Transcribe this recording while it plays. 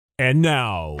And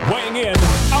now, weighing in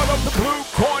out of the blue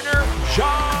corner,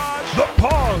 Josh the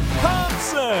Punk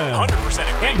Thompson. 100%.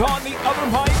 And on the other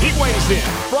mic, he weighs in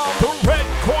from the red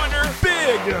corner,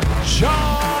 Big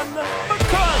John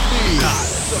McCarthy.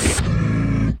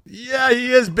 Yeah,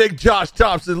 he is Big Josh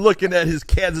Thompson, looking at his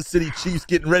Kansas City Chiefs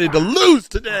getting ready to lose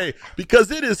today because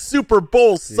it is Super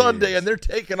Bowl Sunday and they're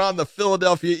taking on the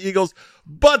Philadelphia Eagles.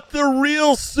 But the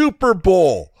real Super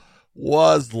Bowl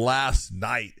was last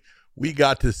night. We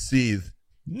got to see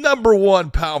number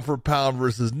one pound for pound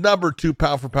versus number two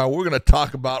pound for pound. We're going to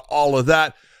talk about all of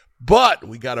that, but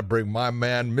we got to bring my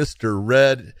man, Mr.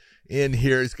 Red, in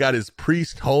here. He's got his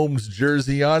Priest Holmes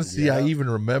jersey on. See, I even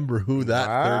remember who that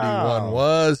 31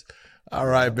 was. All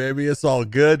right, baby, it's all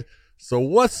good. So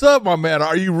what's up, my man?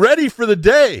 Are you ready for the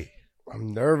day?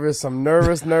 I'm nervous,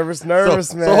 man.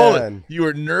 So hold it. You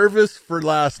were nervous for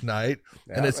last night,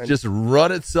 and it's just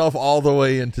run itself all the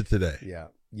way into today. Yeah.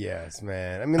 Yes,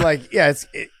 man. I mean, like, yeah,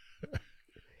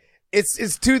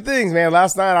 it's two things, man.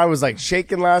 Last night I was like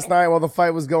shaking last night while the fight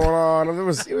was going on.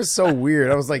 It was so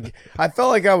weird. I felt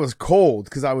like I was cold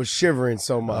because I was shivering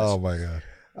so much. Oh my God.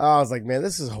 I was like, man,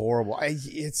 this is horrible.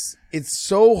 It's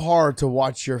so hard to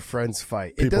watch your friends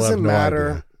fight. People it doesn't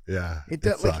matter. Yeah, it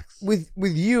sucks. Like,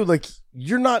 with you, like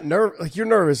you're not nervous. Like you're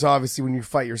nervous, obviously, when you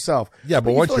fight yourself. Yeah,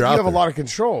 but once you you're out, you have there, a lot of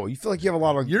control. You feel like you have a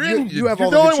lot of. You're you have you're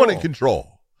all the only control. one in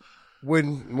control.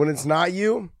 When it's not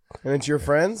you and it's your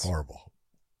friends, horrible.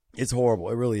 It's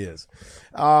horrible. It really is.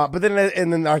 But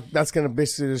then that's going to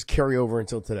basically just carry over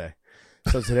until today.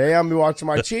 So today I'm watching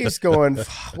my Chiefs going,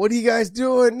 what are you guys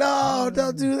doing? No,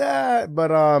 don't do that.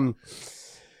 But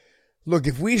look,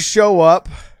 if we show up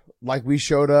like we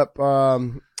showed up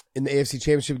in the AFC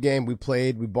Championship game, we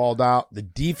played, we balled out. The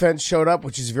defense showed up,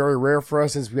 which is very rare for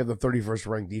us since we have the 31st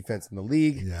ranked defense in the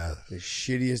league. Yeah. The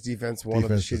shittiest defense, one of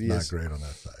the shittiest. Is not great on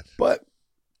that side. But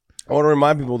I want to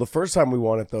remind people the first time we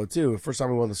won it, though, too. The first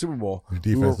time we won the Super Bowl. Your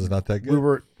defense is not that good? We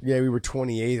were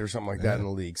 28th or something like that in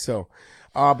the league. So,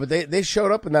 but they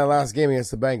showed up in that last game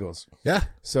against the Bengals. Yeah.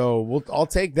 So I'll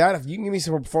take that. If you can give me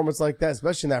some performance like that,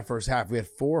 especially in that first half. We had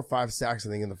 4 or 5 sacks, I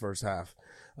think, in the first half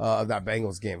of that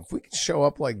Bengals game. If we can show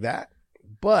up like that,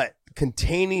 but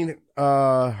containing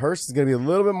Hurst is going to be a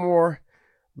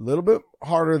little bit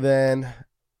harder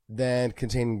than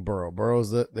containing Burrow.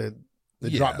 Burrow's the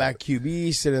drop back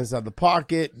QB, sit inside the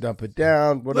pocket, dump it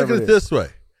down, whatever. Look at it this way.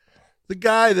 The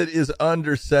guy that is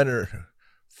under center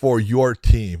for your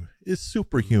team is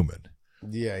superhuman.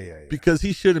 Yeah. Because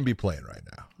he shouldn't be playing right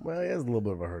now. Well, he has a little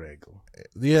bit of a hurt ankle.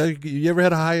 Yeah, you ever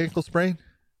had a high ankle sprain?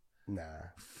 Nah.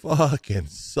 Fucking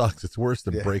sucks. It's worse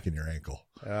than breaking your ankle.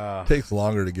 Takes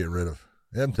longer to get rid of.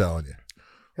 I'm telling you.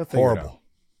 He'll figure it out.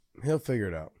 He'll figure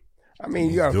it out. I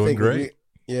mean, you got to think. Great.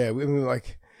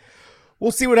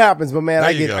 We'll see what happens, but man,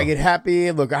 I go. get happy.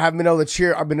 Look, I haven't been able to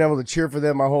cheer. I've been able to cheer for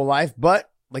them my whole life,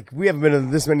 but like we haven't been in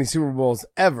this many Super Bowls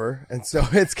ever, and so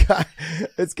it's kind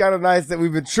of nice that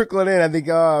we've been trickling in. I think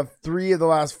 3 of the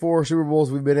last 4 Super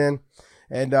Bowls we've been in,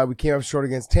 and we came up short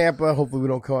against Tampa. Hopefully, we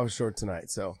don't come up short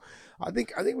tonight. So I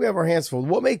think we have our hands full.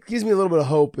 What gives me a little bit of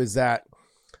hope is that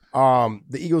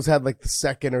the Eagles had like the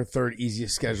 2nd or 3rd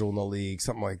easiest schedule in the league,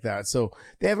 something like that. So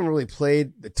they haven't really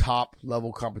played the top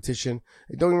level competition.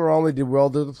 Don't get me wrong, they did well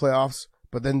to the playoffs,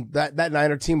 but then that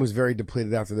Niner team was very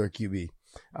depleted after their QB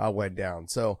went down.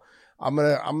 So I'm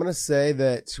gonna say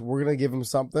that we're gonna give them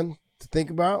something to think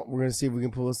about. We're gonna see if we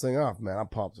can pull this thing off, man. I'm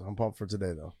pumped. I'm pumped for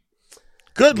today, though.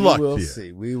 Good luck to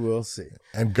you. We will see.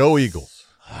 And go Eagles.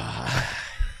 I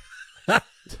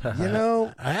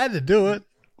had to do it.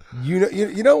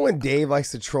 You know when Dave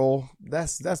likes to troll,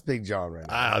 that's Big John right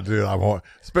now. Dude, I'm on.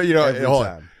 But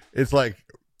it's like,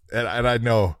 and I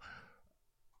know,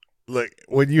 like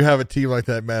when you have a team like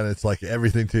that, man, it's like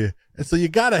everything to you, and so you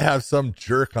got to have some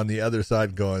jerk on the other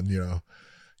side going,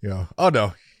 oh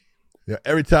no,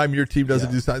 every time your team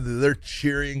doesn't do something, they're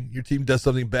cheering. Your team does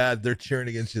something bad, they're cheering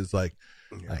against you. It's like,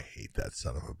 I hate that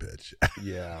son of a bitch.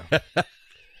 Yeah.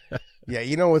 Yeah,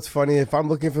 you know what's funny? If I'm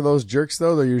looking for those jerks,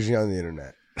 though, they're usually on the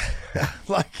internet.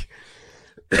 Like,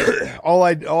 all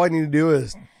I need to do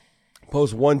is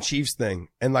post one Chiefs thing,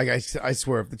 and like I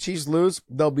swear, if the Chiefs lose,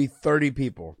 there'll be 30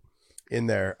 people in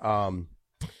there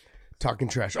talking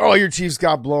trash. Oh, your Chiefs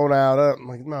got blown out. I'm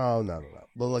like, no.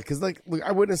 But like, because look,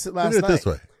 I witnessed it last night. This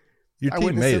way, your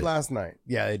team made it last night.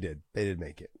 Yeah, they did. They did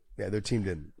make it. Yeah, their team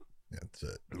didn't. That's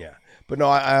it. Yeah, but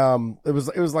no, it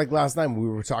was like last night when we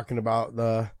were talking about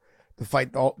the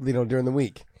fight, during the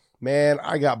week. Man,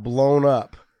 I got blown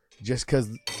up just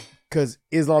because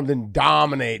Islam didn't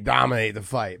dominate the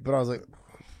fight. But I was like,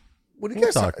 what do you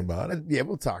guys talk about it? Yeah,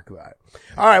 we'll talk about it.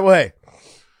 All right, well, hey,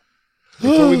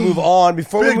 before we move on,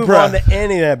 to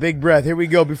any of that, big breath. Here we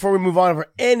go. Before we move on for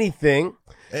anything,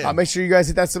 make sure you guys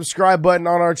hit that subscribe button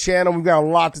on our channel. We've got a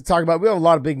lot to talk about. We have a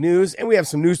lot of big news, and we have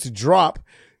some news to drop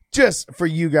just for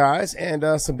you guys,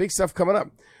 and some big stuff coming up.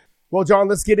 Well, John,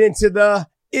 let's get into the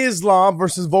Islam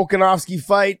versus Volkanovski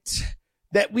fight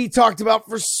that we talked about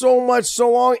for so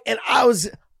long, and I was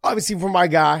obviously for my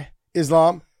guy,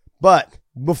 Islam. But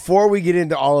before we get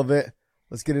into all of it,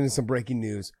 let's get into some breaking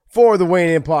news for the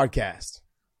Weighing In Podcast.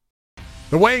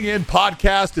 The Weighing In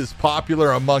Podcast is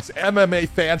popular amongst MMA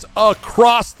fans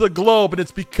across the globe, and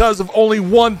it's because of only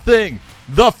one thing,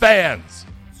 the fans.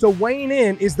 So Weighing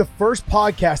In is the first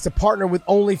podcast to partner with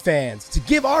OnlyFans to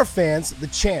give our fans the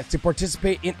chance to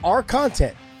participate in our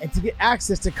content and to get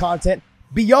access to content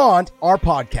beyond our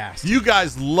podcast. You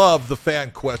guys love the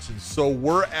fan questions, so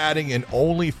we're adding an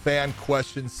OnlyFan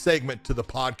questions segment to the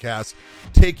podcast,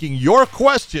 taking your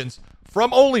questions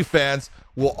from OnlyFans.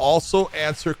 We'll also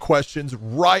answer questions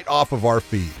right off of our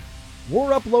feed.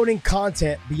 We're uploading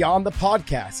content beyond the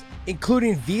podcast,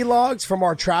 including vlogs from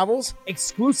our travels,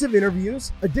 exclusive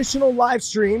interviews, additional live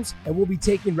streams, and we'll be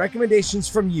taking recommendations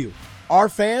from you, our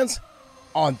fans,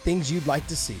 on things you'd like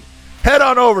to see. Head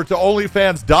on over to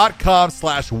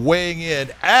onlyfans.com/weighing in.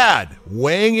 Add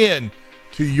Weighing In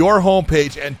to your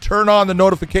homepage and turn on the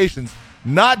notifications,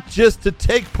 not just to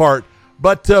take part,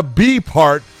 but to be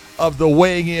part of the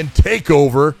Weighing In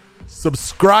takeover.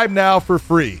 Subscribe now for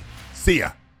free. See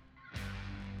ya.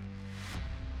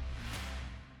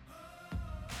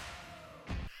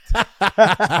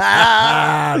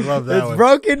 I love that. It's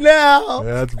broken now.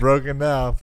 Yeah, it's broken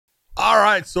now. All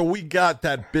right, so we got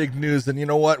that big news, and you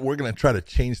know what? We're going to try to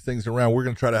change things around. We're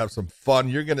going to try to have some fun.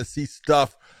 You're going to see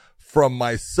stuff from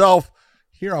myself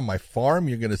here on my farm.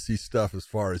 You're going to see stuff as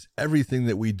far as everything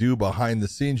that we do behind the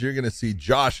scenes. You're going to see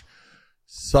Josh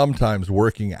sometimes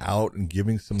working out and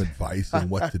giving some advice on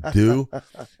what to do.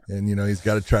 And, you know, he's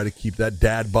got to try to keep that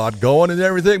dad bod going and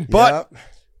everything. But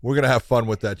we're going to have fun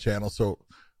with that channel. So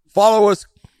follow us,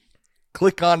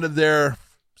 click onto there,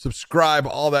 subscribe,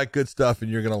 all that good stuff, and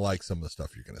you're going to like some of the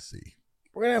stuff you're going to see.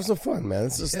 We're going to have some fun, man.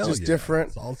 This is just different.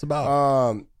 That's all it's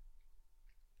about.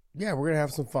 Yeah, we're going to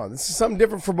have some fun. This is something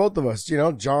different for both of us, you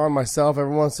know, John, myself,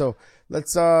 everyone. So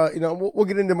let's, you know, we'll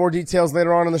get into more details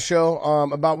later on in the show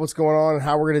about what's going on and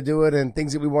how we're going to do it and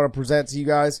things that we want to present to you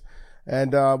guys.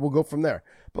 And we'll go from there.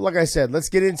 But like I said, let's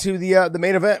get into the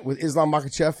main event with Islam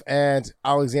Makhachev and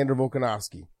Alexander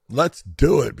Volkanovski. Let's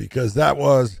do it, because that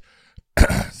was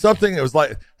something that was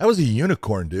like, that was a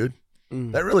unicorn, dude.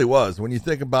 That really was. When you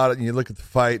think about it and you look at the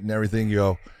fight and everything, you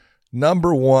go,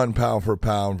 number 1 pound for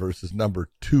pound versus number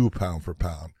 2 pound for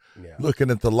pound. Yeah.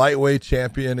 Looking at the lightweight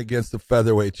champion against the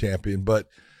featherweight champion. But,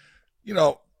 you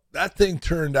know, that thing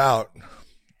turned out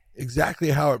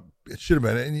exactly how it should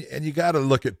have been. And you got to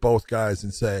look at both guys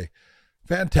and say,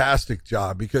 fantastic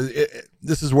job, because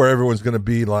this is where everyone's going to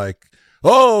be like,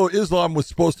 oh, Islam was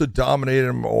supposed to dominate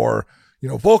him, or, you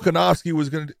know, Volkanovski was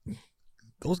going to.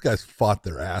 Those guys fought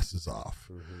their asses off.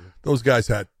 Mm-hmm. Those guys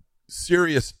had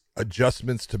serious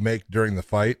adjustments to make during the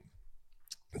fight.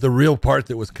 The real part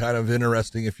that was kind of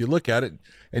interesting, if you look at it,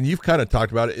 and you've kind of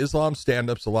talked about it, Islam's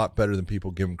stand-up's a lot better than people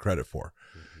give him credit for.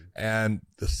 Mm-hmm. And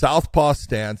the southpaw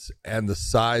stance and the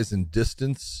size and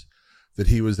distance that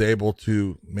he was able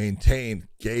to maintain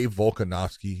gave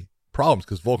Volkanovski problems,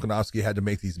 because Volkanovski had to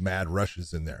make these mad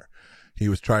rushes in there. He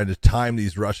was trying to time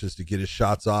these rushes to get his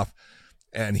shots off,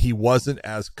 and he wasn't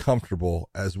as comfortable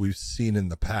as we've seen in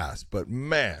the past. But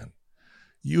man,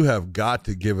 you have got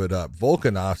to give it up.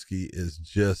 Volkanovski is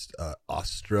just an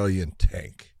Australian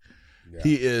tank. Yeah.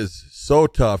 He is so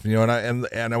tough, you know.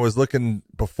 And I was looking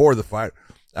before the fight.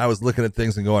 I was looking at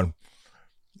things and going,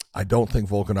 I don't think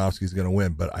Volkanovski's going to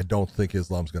win, but I don't think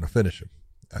Islam's going to finish him.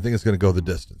 I think it's going to go the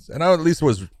distance. And I at least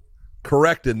was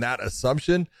correct in that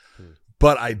assumption,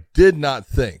 but I did not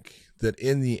think that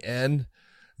in the end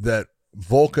that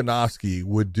Volkanovski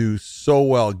would do so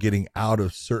well getting out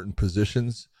of certain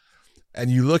positions. And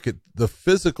you look at the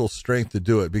physical strength to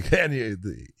do it, because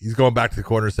he's going back to the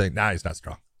corner saying, nah, he's not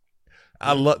strong.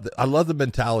 I love the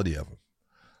mentality of him,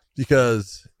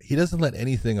 because he doesn't let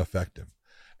anything affect him.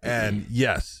 And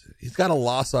yes, he's got a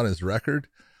loss on his record,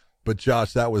 but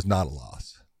Josh, that was not a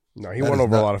loss. No, he won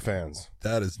over a lot of fans.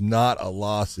 That is not a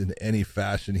loss in any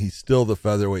fashion. He's still the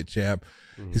featherweight champ.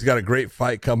 Mm-hmm. He's got a great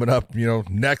fight coming up, you know,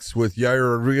 next with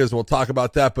Yair Rodriguez. We'll talk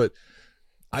about that, but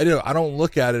I don't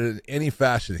look at it in any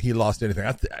fashion he lost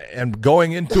anything. And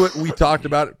going into it, we talked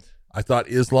about it. I thought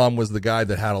Islam was the guy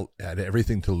that had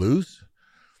everything to lose,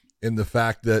 in the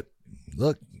fact that,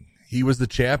 look, he was the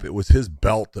champ. It was his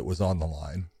belt that was on the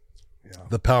line. Yeah.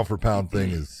 The pound for pound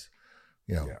thing is,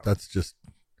 you know, that's just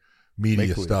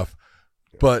media stuff.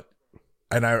 But,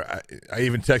 and I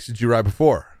even texted you right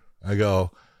before. I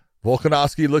go,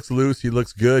 Volkanovski looks loose. He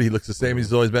looks good. He looks the same as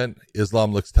he's always been.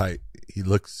 Islam looks tight. He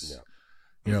looks,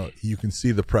 you can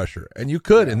see the pressure. And you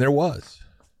could, and there was.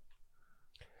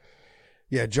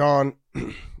 Yeah, John,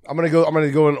 I'm gonna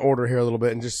go in order here a little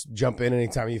bit and just jump in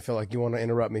anytime you feel like you want to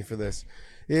interrupt me for this.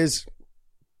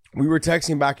 We were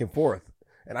texting back and forth,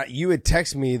 and you had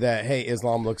texted me that, hey,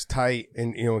 Islam looks tight,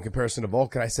 and in comparison to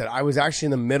Volk. And I said I was actually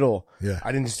in the middle. Yeah,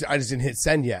 I just didn't hit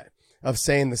send yet of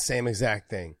saying the same exact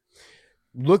thing.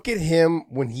 Look at him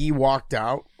when he walked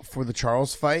out for the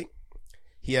Charles fight.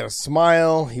 He had a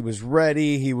smile. He was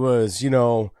ready. He was,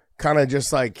 kind of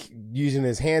just like using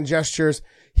his hand gestures.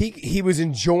 He was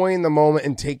enjoying the moment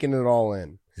and taking it all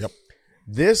in. Yep.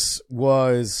 This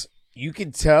was, you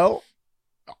could tell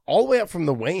all the way up from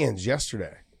the weigh-ins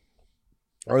yesterday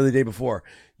or the day before,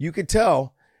 you could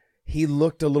tell he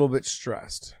looked a little bit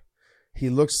stressed. He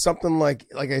looked something like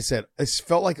I said, it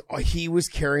felt like he was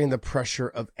carrying the pressure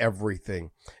of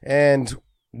everything. And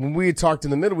when we had talked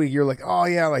in the midweek, you're like, oh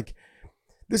yeah, like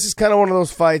this is kind of one of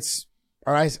those fights.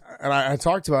 I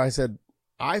talked about it, I said,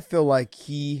 I feel like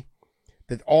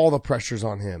that all the pressure's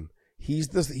on him. He's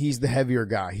the heavier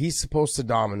guy. He's supposed to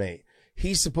dominate.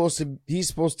 He's supposed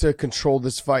to control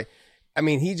this fight. I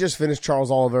mean, he just finished Charles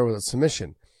Oliveira with a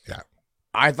submission. Yeah.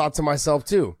 I thought to myself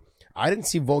too, I didn't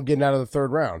see Volk getting out of the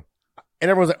third round. And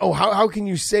everyone's like, oh, how can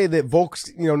you say that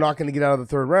Volk's, not going to get out of the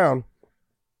third round?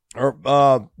 Or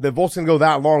that Volk's going to go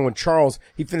that long when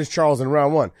he finished Charles in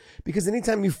round one. Because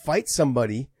anytime you fight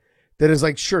somebody that is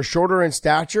like, shorter in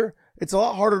stature, it's a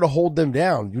lot harder to hold them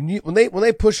down. When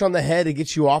they push on the head and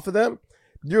get you off of them,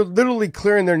 you're literally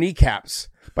clearing their kneecaps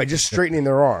by just straightening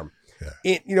their arm.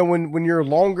 Yeah. When you're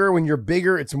longer, when you're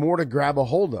bigger, it's more to grab a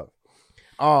hold of.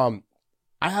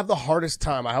 I have the hardest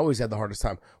time. I always had the hardest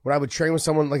time when I would train with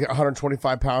someone like a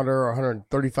 125 pounder or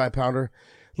 135 pounder,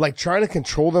 like trying to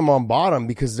control them on bottom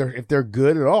because if they're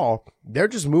good at all, they're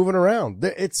just moving around.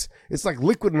 It's like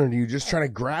liquid under you, just trying to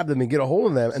grab them and get a hold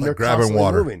of them, and they're grabbing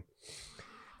water. Moving.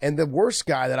 And the worst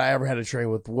guy that I ever had to train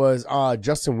with was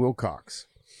Justin Wilcox.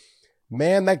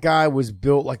 Man, that guy was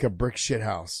built like a brick shit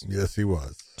house. Yes, he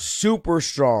was. Super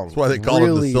strong. That's why they call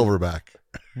him the silverback.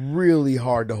 Really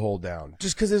hard to hold down.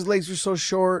 Just because his legs were so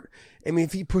short. I mean,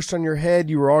 if he pushed on your head,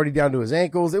 you were already down to his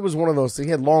ankles. It was one of those. He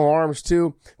had long arms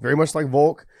too, very much like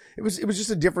Volk. It was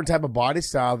just a different type of body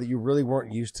style that you really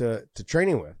weren't used to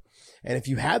training with. And if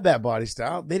you had that body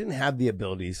style, they didn't have the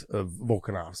abilities of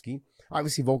Volkanovski.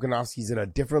 Obviously, Volkanovski's at a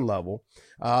different level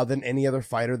than any other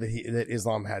fighter that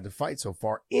Islam had to fight so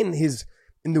far in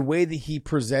the way that he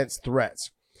presents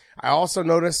threats. I also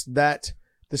noticed that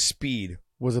the speed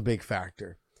was a big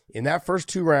factor. In that first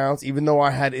 2 rounds, even though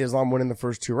I had Islam winning the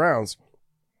first 2 rounds,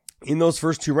 in those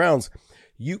first 2 rounds,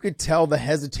 you could tell the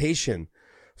hesitation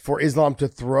for Islam to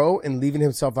throw and leaving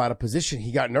himself out of position.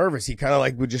 He got nervous. He kind of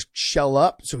like would just shell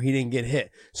up so he didn't get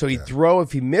hit. So he'd throw.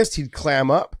 If he missed, he'd clam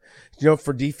up,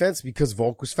 for defense because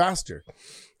Volk was faster.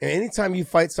 And anytime you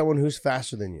fight someone who's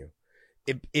faster than you,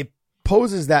 it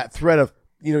poses that threat of,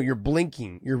 you're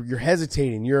blinking, you're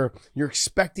hesitating, you're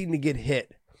expecting to get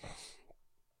hit.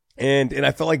 And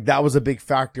I felt like that was a big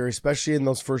factor, especially in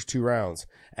those first 2 rounds.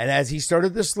 And as Islam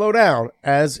started to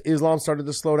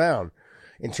slow down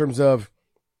in terms of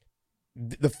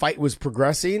the fight was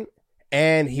progressing,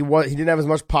 and he didn't have as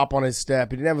much pop on his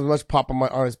step. He didn't have as much pop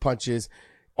on his punches.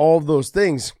 All of those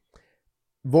things,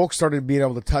 Volk started being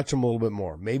able to touch him a little bit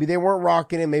more. Maybe they weren't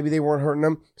rocking him. Maybe they weren't hurting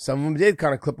him. Some of them did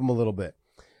kind of clip him a little bit.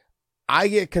 I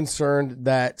get concerned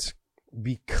that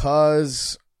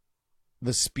because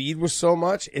the speed was so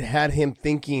much, it had him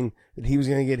thinking that he was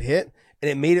going to get hit, and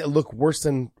it made it look worse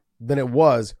than it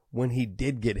was when he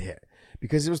did get hit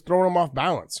because it was throwing him off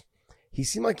balance. He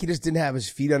seemed like he just didn't have his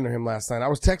feet under him last night. I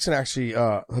was texting actually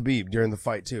Habib during the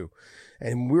fight too,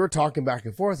 and we were talking back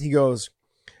and forth.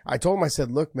 I told him, I said,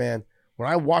 look, man, when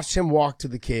I watched him walk to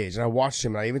the cage, and I watched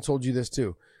him, and I even told you this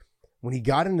too, when he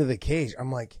got into the cage,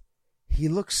 I'm like, he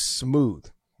looks smooth.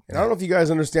 And I don't know if you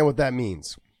guys understand what that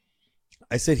means.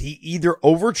 I said he either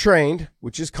overtrained,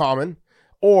 which is common,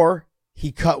 or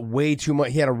he cut way too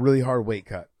much. He had a really hard weight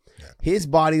cut. Yeah. His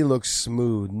body looks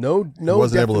smooth. No, he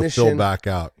wasn't able to fill back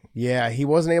out. Yeah, he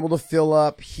wasn't able to fill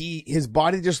up. His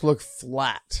body just looked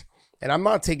flat. And I'm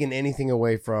not taking anything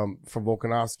away from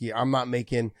Volkanovski. I'm not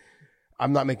making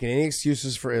any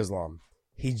excuses for Islam.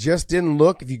 He just didn't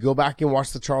look. If you go back and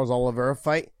watch the Charles Oliveira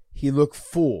fight, he looked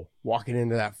full walking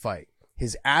into that fight.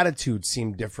 His attitude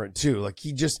seemed different too. Like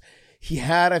he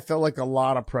had, I felt like, a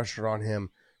lot of pressure on him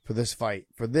for this fight.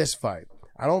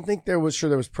 I don't think there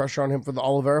was pressure on him for the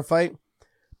Oliveira fight,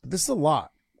 but this is a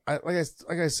lot.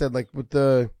 like I said, like with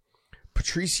the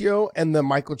Patricio and the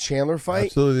Michael Chandler fight,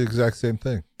 absolutely the exact same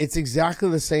thing. it's exactly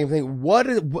the same thing. Let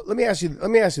me ask you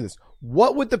this.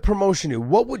 What would the promotion do?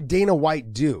 What would Dana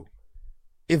White do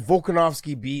if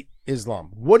Volkanovski beat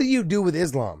Islam? What do you do with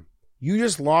Islam? You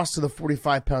just lost to the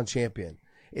 45-pound champion.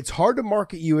 It's hard to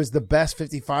market you as the best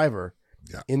 55er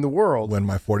in the world when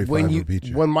my 45er beat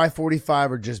you. When my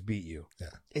 45er just beat you. Yeah.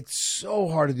 It's so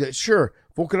hard to do it. Sure,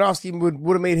 Volkanovski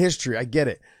would have made history. I get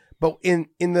it. But in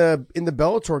the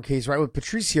Bellator case, right, with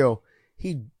Patricio,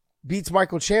 he beats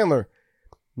Michael Chandler.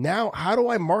 Now, how do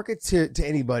I market to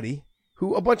anybody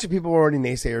who a bunch of people are already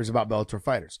naysayers about Bellator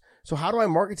fighters? So how do I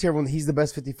market to everyone that he's the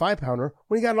best 55-pounder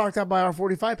when he got knocked out by our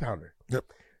 45-pounder? Yep.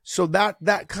 So that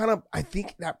kind of, I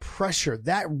think that pressure,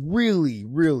 that really,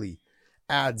 really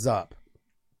adds up.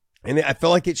 And I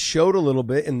felt like it showed a little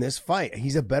bit in this fight.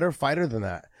 He's a better fighter than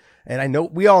that. And I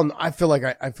know I feel like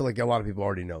a lot of people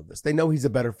already know this. They know he's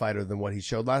a better fighter than what he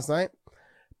showed last night.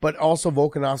 But also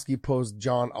Volkanovski posed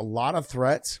John a lot of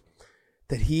threats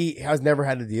that he has never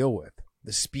had to deal with.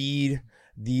 The speed,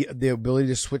 the ability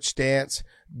to switch stance,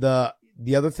 the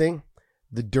other thing,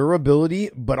 the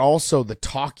durability, but also the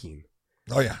talking.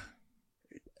 Oh yeah.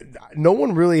 No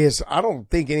one really has, I don't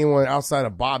think anyone outside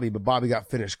of Bobby, but Bobby got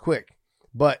finished quick.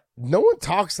 But no one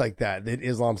talks like that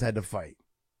Islam's had to fight.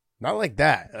 Not like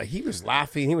that. Like, he was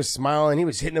laughing, he was smiling, he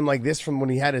was hitting him like this from when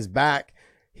he had his back.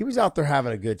 He was out there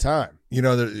having a good time. You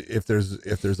know, if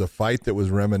there's a fight that was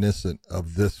reminiscent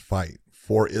of this fight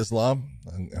for Islam,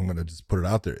 I'm going to just put it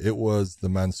out there. It was the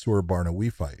Mansour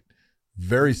Barnaoui fight.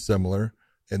 Very similar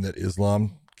in that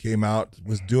Islam came out,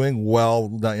 was doing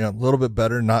well, a little bit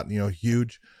better, not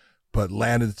huge, but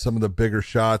landed some of the bigger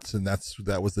shots, and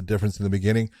that was the difference in the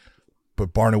beginning.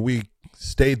 But Barnaoui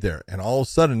stayed there, and all of a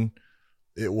sudden,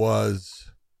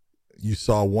 you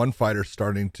saw one fighter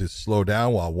starting to slow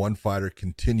down while one fighter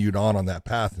continued on that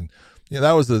path. And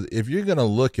that was if you're going to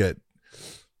look at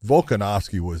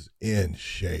Volkanovski was in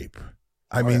shape.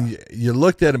 I mean, you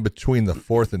looked at him between the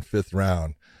 4th and 5th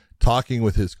round, talking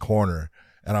with his corner,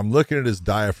 and I'm looking at his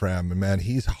diaphragm, and man,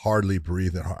 he's hardly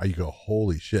breathing. You go,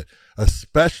 holy shit,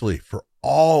 especially for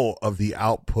all of the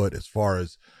output as far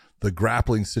as the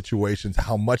grappling situations,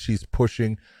 how much he's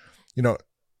pushing.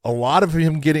 A lot of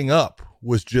him getting up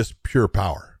was just pure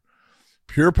power,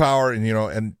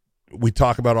 and we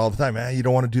talk about it all the time. Man, you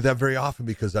don't want to do that very often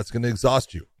because that's going to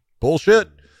exhaust you. Bullshit.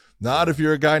 Not if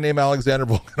you're a guy named Alexander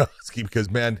Volkanovski, because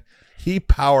man, he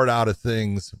powered out of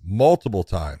things multiple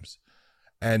times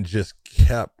and just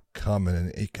kept coming.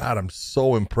 And God, I'm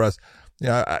so impressed.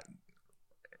 I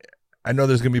know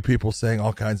there's going to be people saying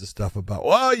all kinds of stuff about,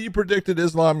 well, you predicted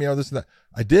Islam, this and that.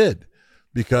 I did.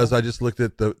 Because I just looked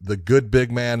at the good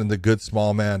big man and the good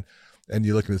small man, and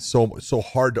you look at it, so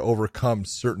hard to overcome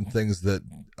certain things that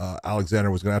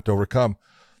Alexander was going to have to overcome.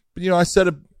 But I said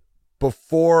it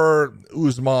before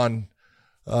Usman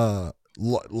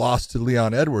lost to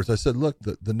Leon Edwards. I said, look,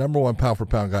 the number one pound for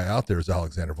pound guy out there is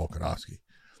Alexander Volkanovski.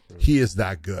 He is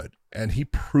that good, and he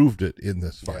proved it in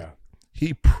this fight. Yeah.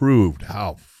 He proved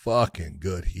how fucking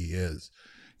good he is.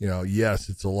 Yes,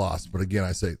 it's a loss, but again,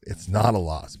 I say it's not a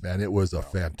loss, man. It was a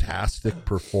fantastic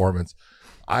performance.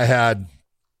 I had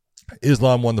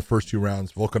Islam won the first 2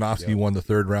 rounds. Volkanovski won the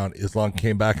 3rd round. Islam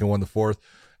came back and won the 4th,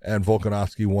 and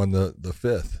Volkanovski won the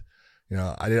 5th.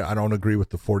 I don't agree with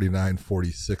the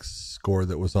 49-46 score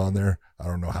that was on there. I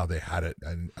don't know how they had it.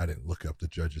 I didn't look up the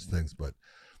judges' things, but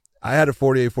I had it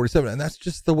 48-47, and that's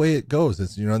just the way it goes.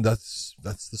 It's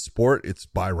that's the sport. It's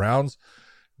by rounds.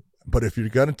 But if you're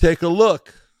going to take a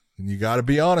look, and you got to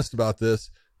be honest about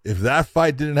this, if that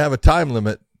fight didn't have a time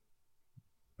limit,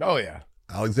 oh yeah,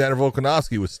 Alexander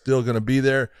Volkanovski was still going to be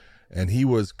there, and he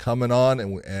was coming on,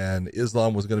 and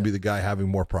Islam was going to be the guy having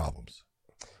more problems.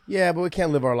 Yeah, but we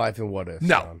can't live our life in what if.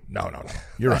 No.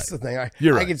 You're right. That's the thing.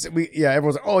 You're right.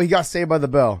 Everyone's like, oh, he got saved by the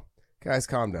bell. Guys,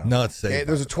 calm down. No, it's saved. Okay,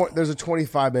 there's a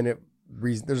 25-minute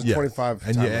reason. There's a 25.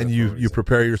 And you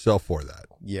prepare yourself for that.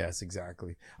 Yes,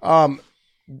 exactly. I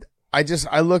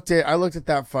looked at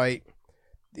that fight.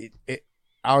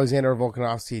 Alexander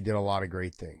Volkanovski did a lot of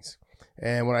great things,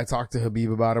 and when I talked to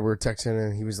Habib about it, we were texting,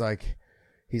 and he was like,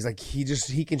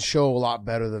 he can show a lot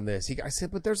better than this. I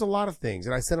said, but there's a lot of things,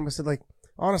 and I said, like,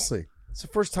 honestly, it's the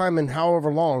first time in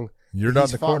however long you're not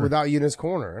in the corner without you in his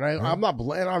corner, and I'm not.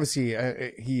 And obviously,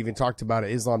 he even talked about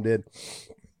it. Islam did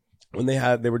when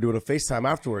they were doing a FaceTime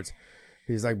afterwards.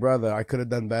 He's like, brother, I could have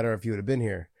done better if you would have been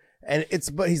here. And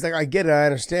but he's like, I get it, I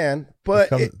understand, but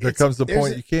there comes the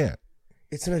point you can't.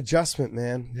 It's an adjustment,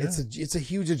 man. Yeah. It's a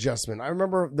huge adjustment. I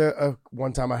remember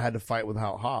one time I had to fight with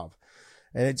Hav,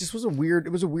 And it just was a weird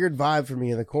vibe for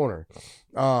me in the corner.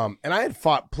 And I had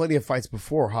fought plenty of fights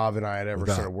before Hav and I had ever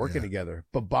started working together,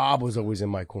 but Bob was always in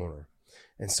my corner.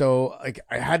 And so like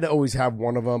I had to always have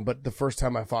one of them. But the first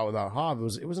time I fought without Hav,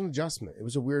 it was an adjustment. It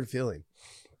was a weird feeling.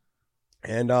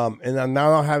 And I'm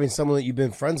now having someone that you've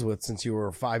been friends with since you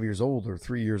were 5 years old or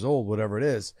 3 years old, whatever it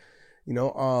is,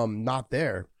 not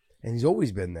there. And he's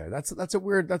always been there. That's a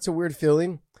weird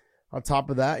feeling. On top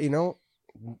of that,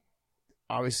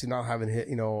 obviously not having hit,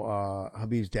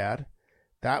 Khabib's dad,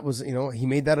 that was, he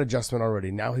made that adjustment already.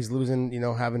 Now he's losing,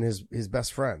 having his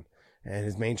best friend and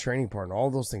his main training partner, all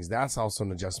those things. That's also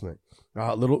an adjustment.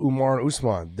 Little Umar and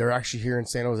Usman, they're actually here in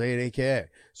San Jose at AKA.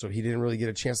 So he didn't really get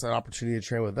a chance, that opportunity to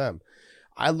train with them.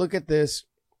 I look at this,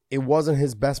 it wasn't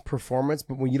his best performance,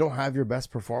 but when you don't have your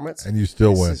best performance and you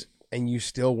still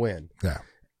win. Yeah.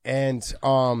 And,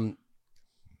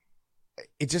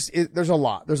 there's a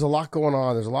lot going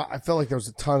on. I felt like there was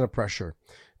a ton of pressure,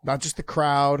 not just the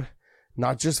crowd,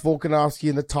 not just Volkanovski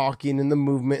and the talking and the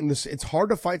movement. And it's hard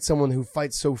to fight someone who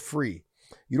fights so free.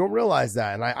 You don't realize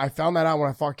that. And I found that out when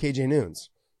I fought KJ Noons,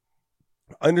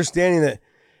 understanding that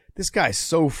this guy's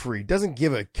so free, doesn't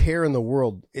give a care in the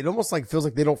world. It almost like feels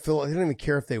like they don't even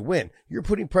care if they win. You're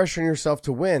putting pressure on yourself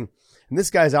to win. And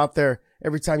this guy's out there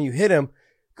every time you hit him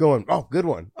going, oh, good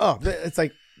one. Oh, it's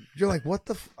like, you're like, what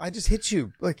the, I just hit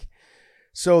you. Like,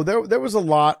 so there was a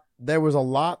lot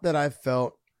that I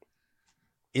felt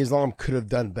Islam could have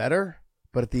done better,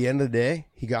 but at the end of the day,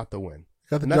 he got the win.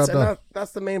 That's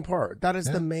the main part. That is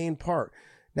the main part.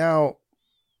 Now,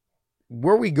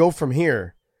 where we go from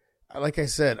here, like I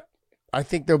said, I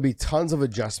think there'll be tons of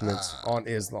adjustments on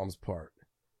Islam's part.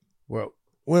 Well,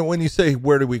 when you say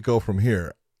where do we go from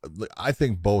here, I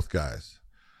think both guys,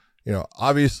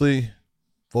 obviously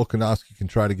Volkanovski can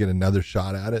try to get another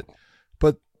shot at it,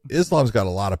 but Islam's got a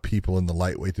lot of people in the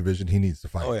lightweight division he needs to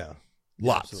fight. Oh yeah,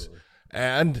 lots. Absolutely.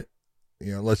 And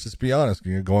let's just be honest.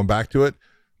 Going back to it,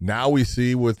 now we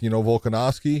see with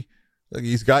Volkanovski, like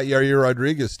he's got Yair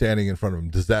Rodriguez standing in front of him.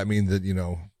 Does that mean that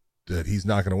that he's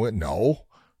not going to win? No,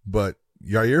 but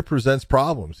Yair presents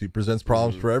problems. He presents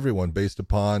problems for everyone based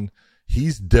upon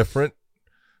he's different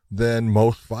than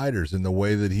most fighters in the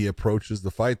way that he approaches the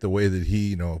fight, the way that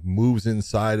he, moves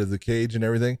inside of the cage and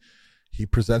everything. He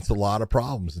presents a lot of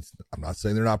problems. I'm not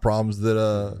saying they're not problems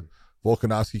that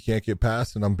Volkanovski can't get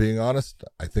past, and I'm being honest.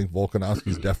 I think Volkanovski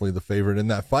is definitely the favorite in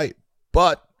that fight.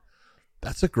 But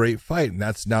that's a great fight, and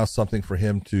that's now something for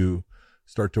him to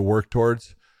start to work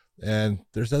towards. And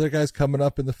there's other guys coming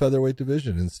up in the featherweight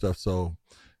division and stuff. So,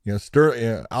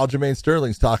 Aljamain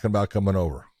Sterling's talking about coming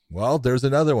over. Well, there's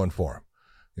another one for him.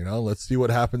 Let's see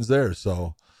what happens there.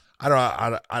 So I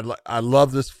don't know. I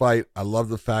love this fight. I love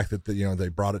the fact that they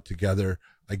brought it together.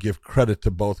 I give credit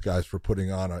to both guys for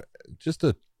putting on just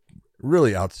a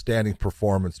really outstanding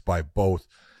performance by both,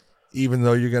 even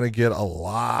though you're going to get a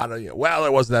lot of, it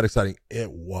wasn't that exciting.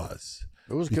 It was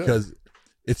good because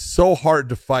it's so hard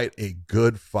to fight a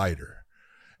good fighter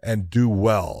and do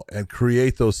well and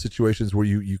create those situations where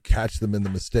you catch them in the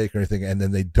mistake or anything, and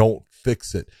then they don't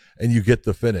fix it and you get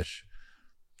the finish.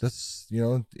 That's,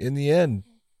 in the end,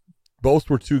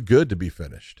 both were too good to be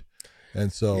finished.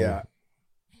 And so,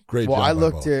 great job. I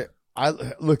looked at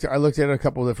it a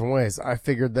couple of different ways. I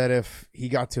figured that if he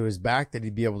got to his back, that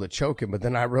he'd be able to choke him. But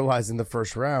then I realized in the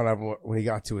first round, when he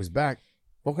got to his back,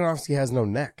 Volkanovski has no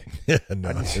neck. Yeah,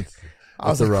 no,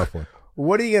 that's a rough one.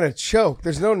 What are you going to choke?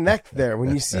 There's no neck there. When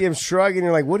you see him shrug and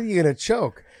you're like, what are you going to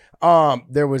choke?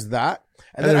 There was that.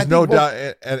 And there's no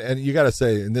doubt. And you got to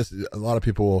say, and this, a lot of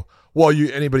people will,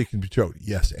 anybody can be choked.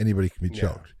 Yes, anybody can be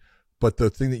choked. But the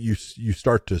thing that you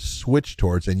start to switch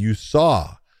towards, and you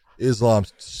saw Islam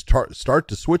start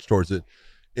to switch towards it,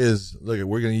 is, look,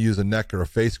 we're going to use a neck or a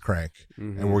face crank,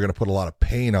 and we're going to put a lot of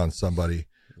pain on somebody.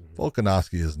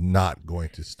 Volkanovski is not going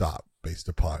to stop based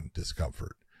upon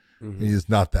discomfort. He is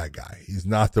not that guy. He's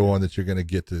not the one that you're going to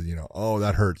get to, oh,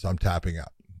 that hurts, I'm tapping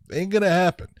out. Ain't going to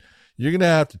happen. You're going to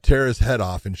have to tear his head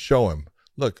off and show him,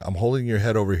 look, I'm holding your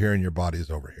head over here and your body's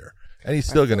over here. And he's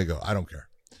still going to go, I don't care.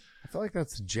 I feel like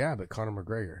that's a jab at Conor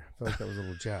McGregor. I feel like that was a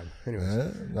little jab.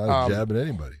 Anyways, not a jab at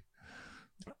anybody.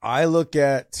 I look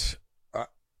at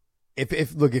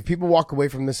if people walk away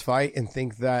from this fight and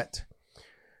think that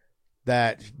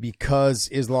because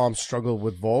Islam struggled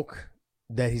with Volk,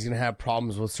 that he's going to have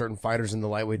problems with certain fighters in the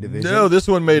lightweight division. No, this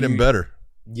one made him better.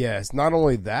 Yes, not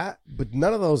only that, but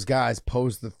none of those guys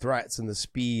pose the threats and the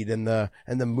speed and the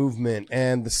movement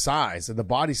and the size and the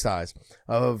body size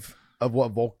of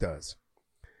what Volk does.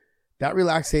 That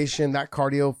relaxation, that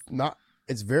cardio,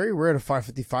 it's very rare to find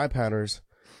 55-pounders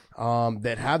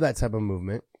that have that type of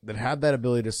movement, that have that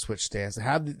ability to switch stance,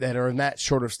 that are in that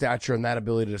short of stature and that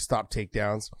ability to stop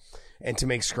takedowns and to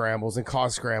make scrambles and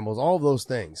cause scrambles, all of those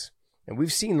things. And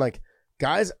we've seen like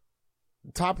guys,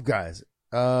 top guys,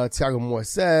 Thiago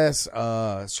Moises,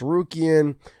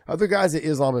 Sarukian, other guys that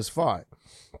Islam has fought.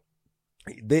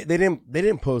 They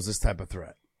didn't pose this type of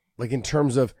threat. Like in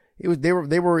terms of they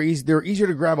were easier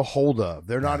to grab a hold of.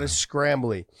 They're not as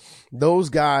scrambly. Those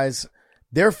guys,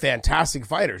 they're fantastic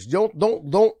fighters.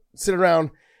 Don't sit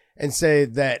around and say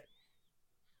that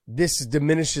this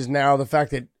diminishes now the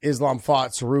fact that Islam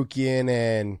fought Sarukian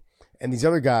and these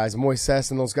other guys,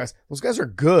 Moises and those guys. Those guys are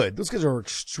good. Those guys are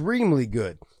extremely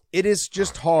good. It is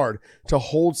just hard to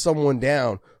hold someone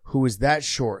down who is that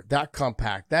short, that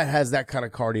compact, that has that kind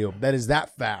of cardio, that is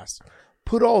that fast.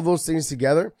 Put all those things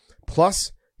together,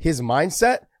 plus his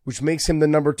mindset, which makes him the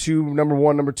number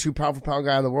one, number two pound for pound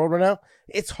guy in the world right now.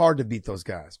 It's hard to beat those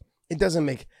guys. It doesn't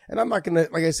make, and I'm not going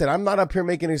to, like I said, I'm not up here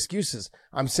making excuses.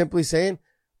 I'm simply saying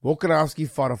Volkanovski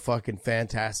fought a fucking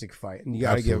fantastic fight, and you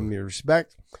got to give him your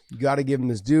respect. You got to give him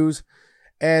his dues.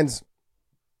 And,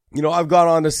 you know, I've gone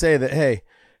on to say that, hey,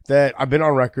 that I've been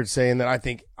on record saying that I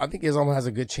think Islam has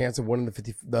a good chance of winning the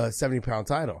 70-pound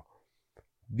title,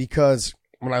 because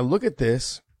when I look at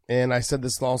this, and I said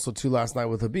this also too last night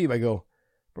with Khabib, I go,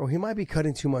 bro, he might be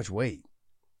cutting too much weight.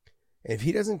 If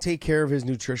he doesn't take care of his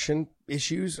nutrition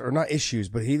issues, or not issues,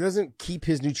 but he doesn't keep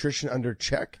his nutrition under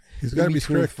check, he's got to be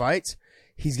strict. Fights,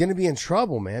 he's going to be in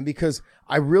trouble, man. Because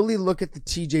I really look at the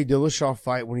T.J. Dillashaw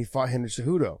fight when he fought Henry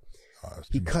Cejudo.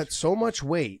 He cut so much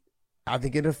weight. I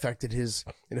think it affected his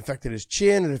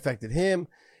chin. It affected him.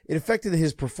 It affected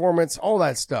his performance, all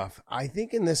that stuff. I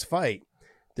think in this fight,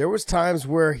 there was times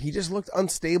where he just looked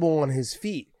unstable on his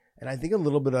feet. And I think a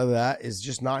little bit of that is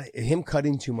just not him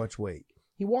cutting too much weight.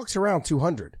 He walks around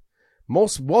 200.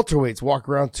 Most welterweights walk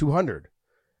around 200.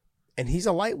 And he's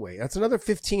a lightweight. That's another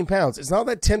 15 pounds. It's not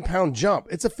that 10-pound jump.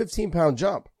 It's a 15-pound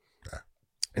jump.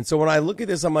 And so when I look at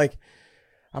this, I'm like,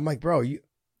 bro, he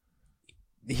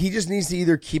just needs to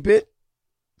either keep it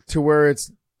to where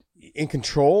it's in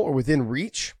control or within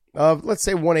reach of, let's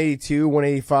say, 182,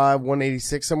 185,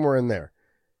 186, somewhere in there.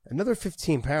 Another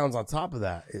 15 pounds on top of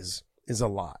that is a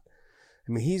lot.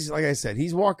 I mean, he's, like I said,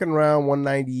 he's walking around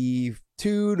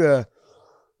 192 to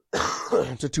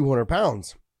 200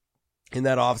 pounds in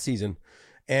that off season.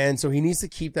 And so he needs to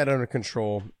keep that under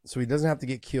control so he doesn't have to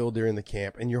get killed during the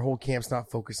camp, and your whole camp's not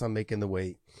focused on making the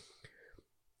weight.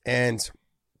 And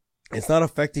it's not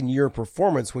affecting your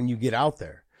performance when you get out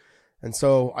there. And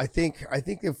so I think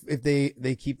if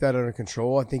they keep that under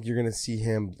control, I think you're going to see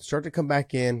him start to come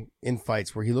back in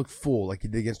fights where he looked full, like he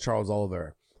did against Charles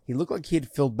Oliveira. He looked like he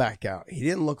had filled back out. He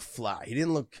didn't look flat. He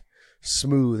didn't look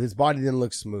smooth. His body didn't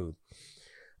look smooth.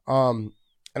 And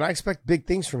I expect big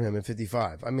things from him at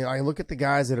 55. I mean, I look at the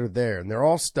guys that are there, and they're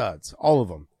all studs, all of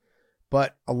them.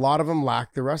 But a lot of them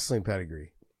lack the wrestling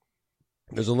pedigree.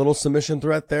 There's a little submission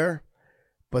threat there.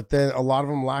 But then a lot of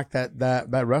them lack that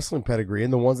wrestling pedigree,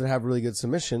 and the ones that have really good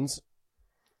submissions,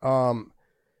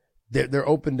 they're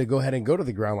open to go ahead and go to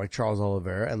the ground like Charles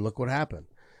Oliveira, and look what happened.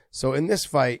 So in this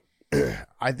fight,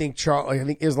 I think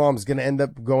Islam is going to end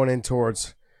up going in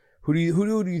towards who do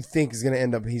you think is going to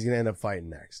end up? He's going to end up fighting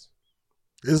next.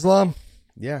 Islam?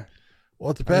 Yeah.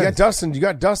 Well, it depends. You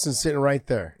got Dustin sitting right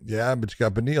there. Yeah, but you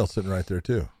got Beneil sitting right there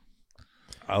too.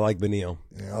 I like Beneil.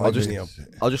 Yeah, I'll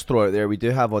just throw out there. We do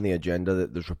have on the agenda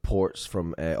that there's reports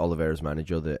from Oliveira's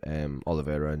manager that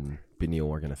Oliveira and Beneil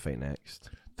are going to fight next.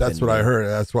 That's what I heard.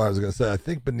 That's why I was going to say. I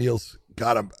think Beneil's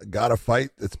got a fight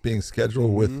that's being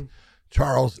scheduled with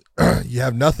Charles. You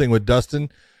have nothing with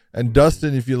Dustin, and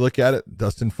Dustin, if you look at it,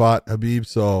 Dustin fought Khabib,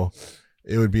 so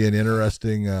it would be an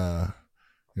interesting,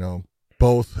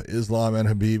 both Islam and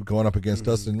Khabib going up against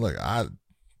Dustin. Look,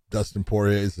 Dustin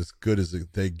Poirier is as good as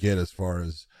they get as far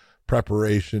as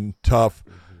preparation, tough,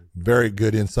 very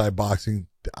good inside boxing.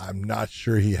 I'm not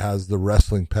sure he has the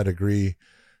wrestling pedigree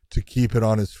to keep it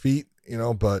on his feet,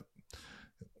 but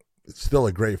it's still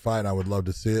a great fight. I would love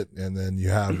to see it. And then you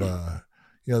have,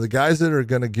 the guys that are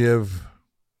going to give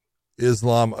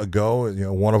Islam a go.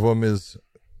 One of them is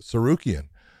Sarukian.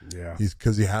 Yeah.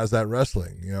 Because he has that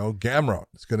wrestling. Gamrot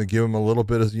is going to give him a little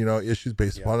bit of, issues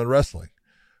based upon the wrestling.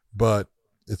 But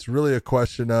it's really a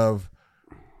question of,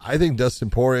 I think Dustin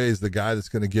Poirier is the guy that's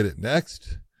going to get it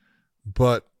next,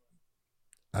 but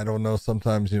I don't know.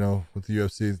 Sometimes, with the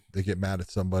UFC, they get mad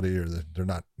at somebody, or they're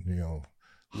not,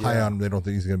 high on him. They don't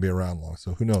think he's going to be around long.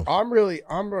 So who knows? I'm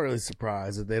really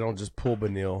surprised that they don't just pull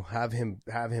Beneil, have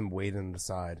him wait on the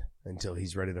side until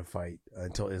he's ready to fight,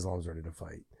 until Islam's ready to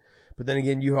fight. But then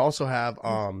again, you also have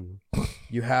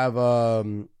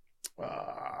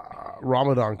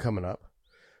Ramadan coming up.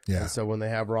 Yeah. And so when they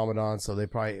have Ramadan, so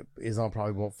Islam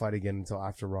probably won't fight again until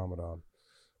after Ramadan.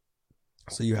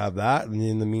 So you have that, and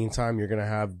in the meantime, you're going to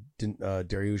have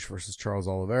Dariush versus Charles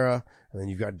Oliveira, and then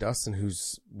you've got Dustin,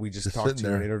 who's we just talked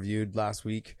to and interviewed last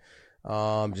week,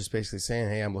 just basically saying,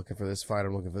 hey, I'm looking for this fight,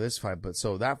 but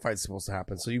so that fight's supposed to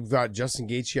happen. So you've got Justin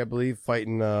Gaethje, I believe,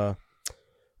 fighting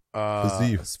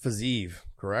Fiziev,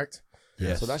 correct?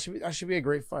 Yes. So that should be a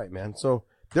great fight, man. So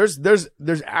there's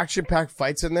action-packed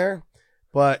fights in there,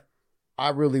 but I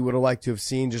really would have liked to have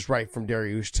seen just right from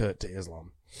Dariush to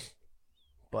Islam.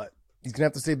 But he's going to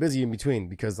have to stay busy in between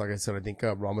because, like I said, I think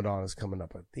Ramadan is coming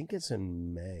up. I think it's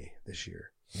in May this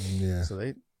year. Yeah. So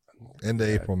they end of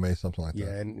April, May, something like that.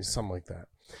 Yeah, and something like that.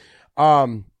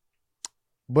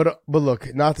 But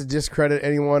look, not to discredit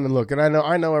anyone, and look, and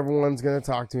I know everyone's going to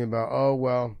talk to me about, oh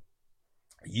well,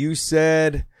 you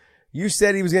said he was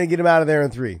going to get him out of there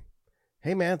in 3.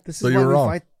 Hey man, this is why you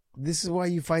fight. This is why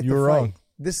you fight. You were wrong.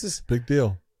 This is big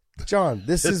deal, John.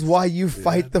 This is why you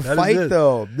fight the fight,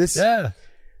 though.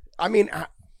 I mean,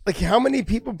 like how many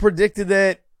people predicted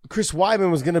that Chris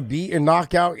Weidman was going to beat or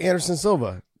knock out Anderson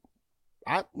Silva?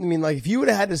 I mean, like if you would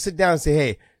have had to sit down and say,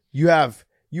 hey, you have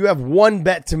one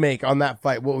bet to make on that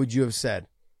fight, what would you have said?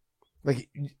 Like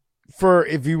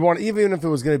if you want, even if it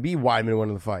was going to be Weidman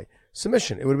winning the fight,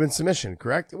 submission. It would have been submission,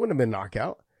 correct? It wouldn't have been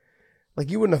knockout. Like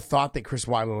you wouldn't have thought that Chris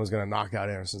Weidman was going to knock out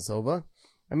Anderson Silva.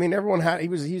 I mean, he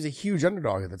was a huge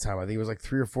underdog at the time. I think he was like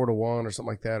 3 or 4 to 1 or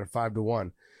something like that, or 5 to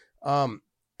 1. And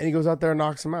he goes out there and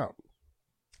knocks him out.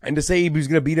 And to say he was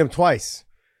going to beat him twice.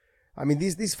 I mean,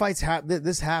 these fights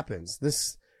this happens.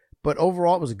 But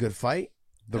overall, it was a good fight.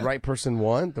 The right person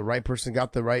won. The right person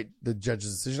got the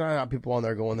judge's decision. I had people on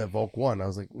there going that Volk won. I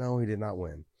was like, no, he did not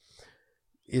win.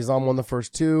 Islam won the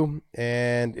first 2,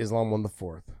 and Islam won the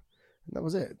 4th. And that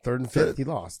was it. 3rd and 5th, he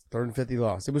lost. 3rd and 5th, he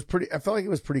lost. It was I felt like it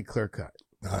was pretty clear cut.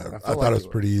 I thought it was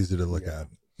pretty easy to look at.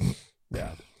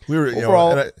 Yeah. We were,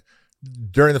 overall,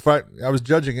 during the fight, I was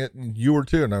judging it, and you were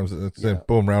too, and I was saying,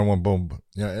 boom, round 1, boom.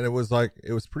 Yeah, and it was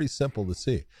pretty simple to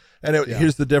see. And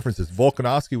here's the differences.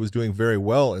 Volkanovski was doing very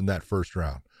well in that first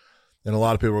round. And a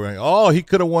lot of people were going, oh, he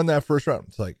could have won that first round.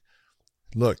 It's like,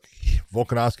 look,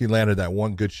 Volkanovski landed that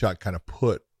one good shot, kind of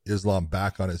put Islam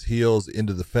back on his heels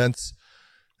into the fence.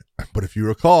 But if you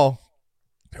recall,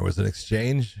 there was an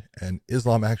exchange, and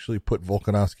Islam actually put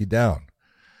Volkanovski down.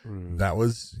 That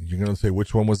was, you're going to say,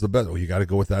 which one was the best? Well, you got to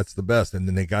go with that's the best. And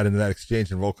then they got into that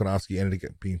exchange, and Volkanovski ended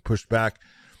up being pushed back.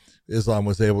 Islam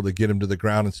was able to get him to the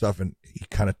ground and stuff, and he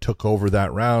kind of took over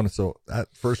that round. So that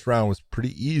first round was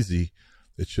pretty easy.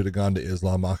 It should have gone to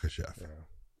Islam Makhachev. Yeah.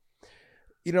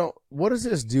 You know, what does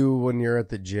this do when you're at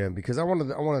the gym? Because I want to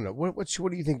know, what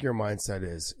do you think your mindset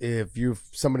is if you're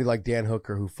somebody like Dan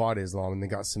Hooker who fought Islam and they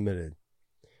got submitted,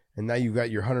 and now you've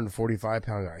got your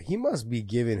 145-pound guy? He must be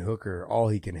giving Hooker all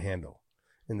he can handle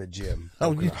in the gym.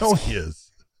 Oh, you know he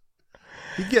is.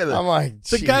 You get it. I'm like,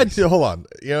 the guy too. Hold on,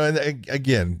 and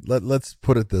again, let's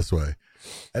put it this way,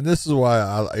 and this is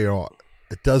why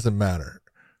it doesn't matter.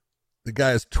 The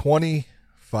guy is 25-2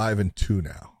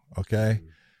 now. Okay.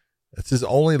 It's his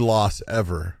only loss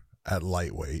ever at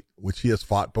lightweight, which he has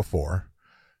fought before.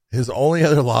 His only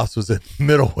other loss was at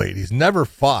middleweight. He's never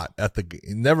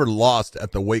never lost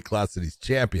at the weight class that he's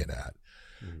champion at.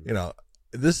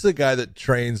 This is a guy that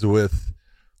trains with,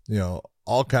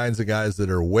 all kinds of guys that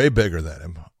are way bigger than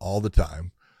him all the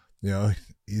time.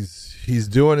 He's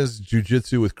doing his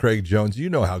jiu-jitsu with Craig Jones. You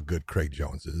know how good Craig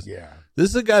Jones is. Yeah. This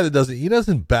is a guy that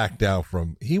won't back down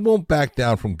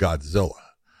from Godzilla.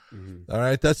 Mm-hmm. All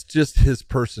right. That's just his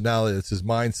personality. It's his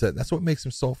mindset. That's what makes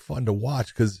him so fun to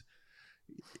watch, because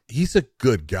he's a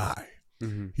good guy.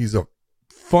 Mm-hmm. He's a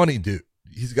funny dude.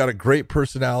 He's got a great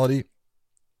personality.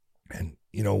 And,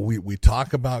 we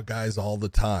talk about guys all the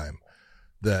time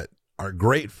that are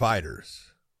great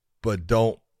fighters, but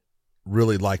don't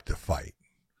really like to fight.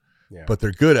 Yeah. But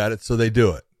they're good at it, so they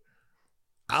do it.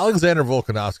 Alexander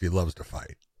Volkanovski loves to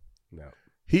fight. No.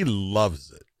 He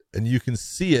loves it. And you can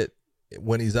see it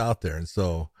when he's out there. And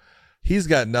so he's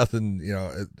got nothing,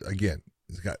 again,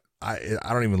 I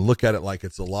don't even look at it like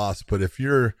it's a loss, but if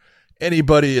you're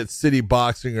anybody at City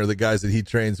Boxing or the guys that he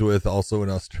trains with also in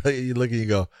Australia, you look and you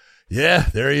go, yeah,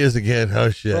 there he is again.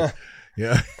 Oh shit.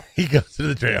 He goes to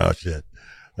the train. Oh shit.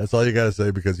 That's all you got to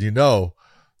say, because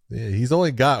he's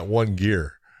only got one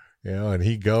gear, and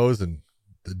he goes, and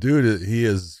the dude, he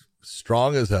is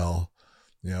strong as hell.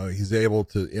 He's able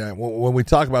to, when we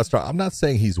talk about strong, I'm not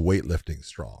saying he's weightlifting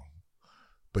strong,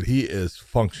 but he is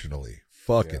functionally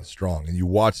fucking strong. And you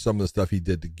watch some of the stuff he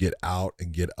did to get out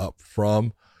and get up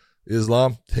from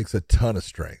Islam, takes a ton of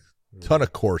strength, ton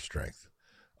of core strength.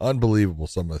 Unbelievable,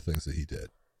 some of the things that he did.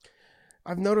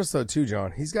 I've noticed though too,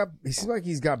 John. He seems like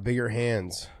he's got bigger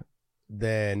hands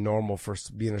than normal for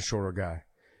being a shorter guy.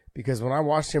 Because when I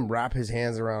watched him wrap his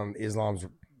hands around Islam's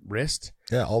wrist,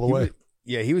 all the way.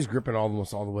 He was gripping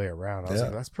almost all the way around. I was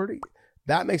like,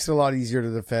 that makes it a lot easier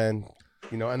to defend,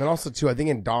 And then also too, I think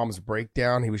in Dom's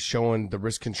breakdown, he was showing the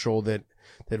wrist control that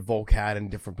Volk had in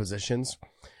different positions,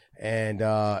 and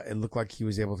it looked like he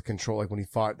was able to control, like when he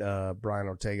fought Brian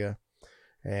Ortega.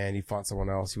 And he fought someone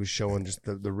else. He was showing just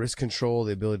the wrist control,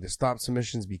 the ability to stop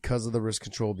submissions because of the wrist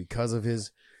control, because of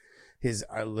his. It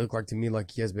looked like to me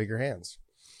like he has bigger hands,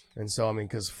 and so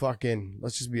because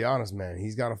let's just be honest, man,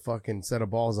 he's got a fucking set of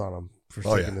balls on him for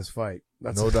taking this fight.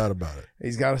 That's no doubt about it.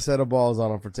 He's got a set of balls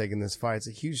on him for taking this fight. It's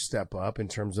a huge step up in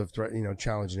terms of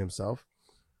challenging himself,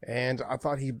 and I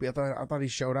thought he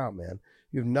showed out, man.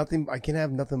 You have nothing. I can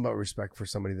have nothing but respect for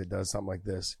somebody that does something like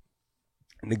this,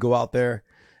 and to go out there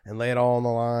and lay it all on the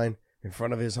line in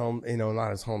front of his home,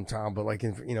 not his hometown, but like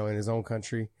in his own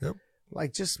country. Yep.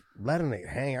 Like just letting it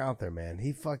hang out there, man.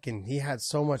 He had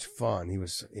so much fun. He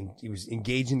was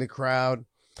engaging the crowd.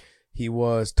 He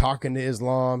was talking to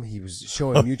Islam. He was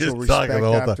showing mutual respect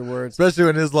afterwards. Especially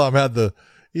when Islam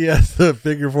he has the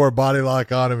figure 4 body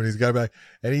lock on him and he's got back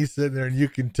and he's sitting there and you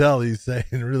can tell he's saying,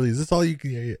 really, is this all you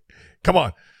can, come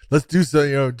on, let's do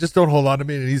so, just don't hold on to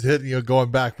me. And he's hitting, going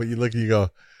back, but you look and you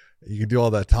go, you can do all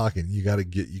that talking. You got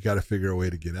to figure a way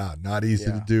to get out. Not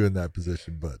easy to do in that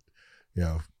position, but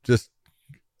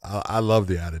I love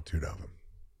the attitude of him.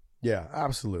 Yeah,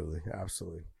 absolutely.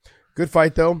 Absolutely. Good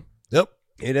fight though. Yep.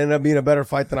 It ended up being a better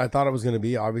fight than I thought it was going to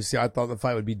be. Obviously I thought the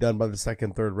fight would be done by the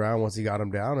second, third round once he got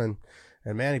him down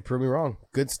and man, he proved me wrong.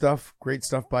 Good stuff. Great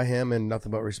stuff by him and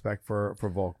nothing but respect for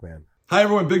Volk, man. Hi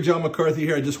everyone, Big John McCarthy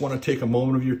here. I just want to take a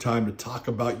moment of your time to talk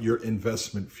about your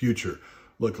investment future.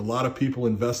 Look, a lot of people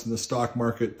invest in the stock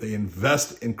market. They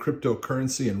invest in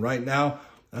cryptocurrency. And right now,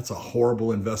 that's a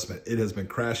horrible investment. It has been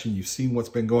crashing. You've seen what's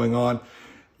been going on.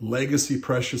 Legacy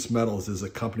Precious Metals is a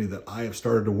company that I have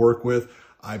started to work with.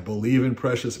 I believe in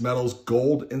precious metals.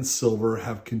 Gold and silver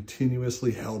have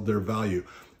continuously held their value.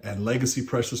 And Legacy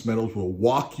Precious Metals will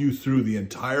walk you through the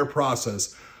entire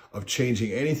process of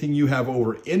changing anything you have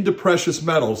over into precious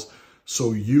metals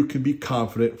so you can be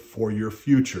confident for your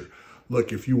future.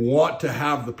 Look, if you want to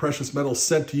have the precious metals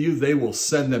sent to you, they will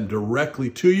send them directly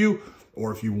to you.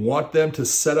 Or if you want them to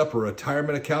set up a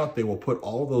retirement account, they will put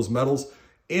all of those metals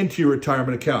into your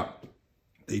retirement account.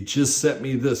 They just sent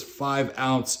me this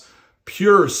 5-ounce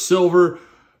pure silver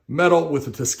metal with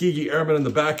a Tuskegee Airman in the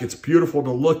back. It's beautiful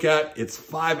to look at. It's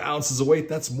 5 ounces of weight.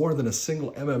 That's more than a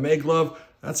single MMA glove.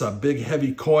 That's a big,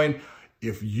 heavy coin.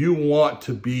 If you want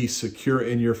to be secure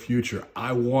in your future,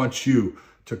 I want you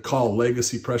to call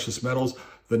Legacy Precious Metals.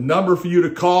 The number for you to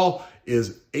call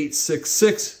is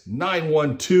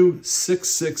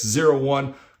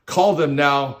 866-912-6601. Call them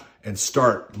now and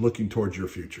start looking towards your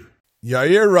future.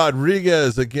 Yair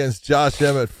Rodriguez against Josh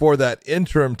Emmett for that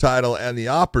interim title and the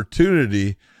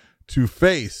opportunity to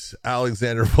face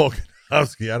Alexander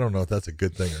Volkanovski. I don't know if that's a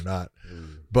good thing or not.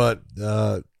 But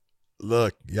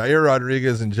look, Yair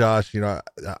Rodriguez and Josh,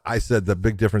 I said the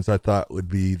big difference I thought would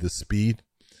be the speed.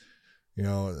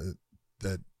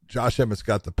 That Josh Emmett's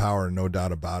got the power, no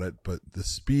doubt about it, but the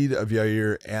speed of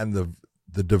Yair and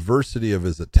the diversity of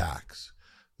his attacks,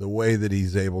 the way that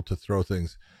he's able to throw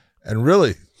things. And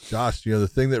really, Josh, the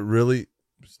thing that really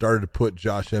started to put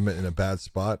Josh Emmett in a bad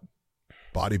spot,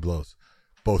 body blows,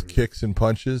 both kicks and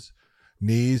punches,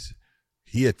 knees.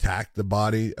 He attacked the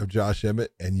body of Josh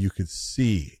Emmett, and you could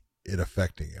see it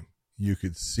affecting him. You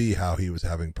could see how he was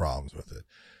having problems with it.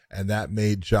 And that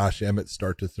made Josh Emmett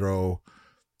start to throw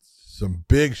some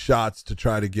big shots to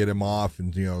try to get him off,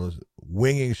 and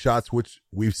winging shots, which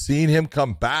we've seen him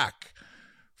come back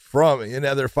from in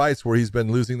other fights where he's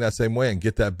been losing that same way and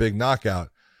get that big knockout.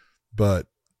 But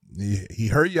he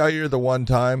hurt Yair the one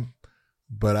time,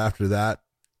 but after that,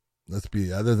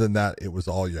 other than that, it was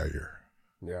all Yair.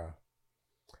 Yeah.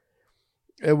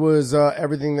 It was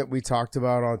everything that we talked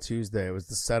about on Tuesday. It was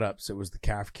the setups. It was the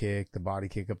calf kick, the body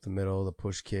kick up the middle, the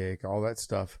push kick, all that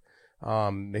stuff.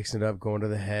 Mixing it up, going to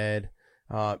the head.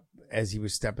 As he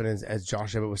was stepping in, as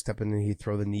Josh Emmett was stepping in, he'd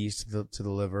throw the knees to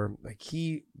the liver.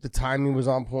 The timing was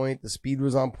on point. The speed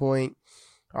was on point.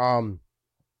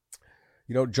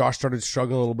 Josh started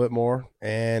struggling a little bit more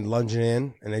and lunging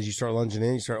in. And as you start lunging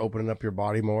in, you start opening up your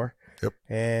body more. Yep.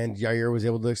 And Yair was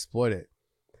able to exploit it.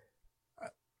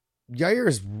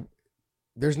 There's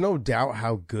no doubt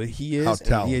how good he is. How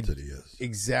talented he is.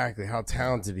 Exactly, how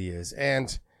talented he is.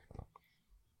 And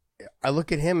I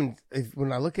look at him, and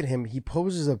when I look at him, he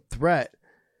poses a threat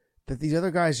that these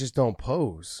other guys just don't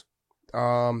pose.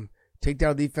 To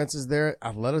Takedown defense is there.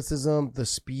 Athleticism, the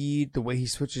speed, the way he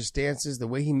switches stances, the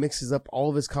way he mixes up all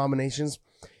of his combinations.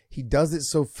 He does it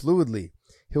so fluidly.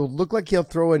 He'll look like he'll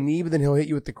throw a knee, but then he'll hit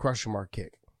you with the crusher mark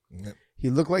kick. Yep. He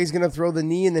look like he's going to throw the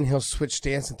knee, and then he'll switch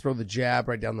stance and throw the jab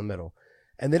right down the middle.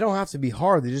 And they don't have to be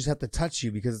hard. They just have to touch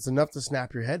you because it's enough to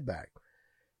snap your head back.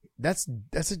 That's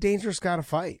a dangerous guy to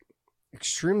fight.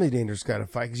 Extremely dangerous guy to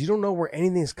fight because you don't know where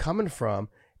anything is coming from.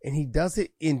 And he does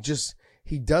it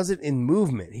in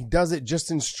movement. He does it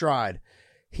just in stride.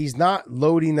 He's not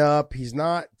loading up. He's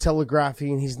not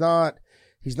telegraphing. He's not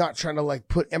trying to like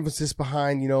put emphasis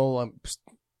behind,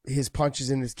 his punches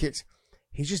and his kicks.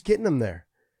 He's just getting them there.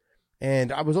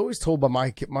 And I was always told by my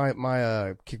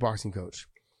kickboxing coach,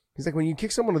 he's like, when you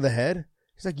kick someone to the head,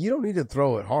 he's like, you don't need to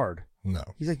throw it hard. No.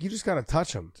 He's like, you just got to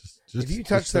touch them. Just if you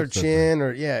touch their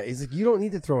chin he's like, you don't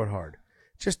need to throw it hard.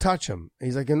 Just touch them.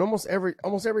 He's like, and almost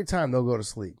every time they'll go to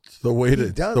sleep. It's the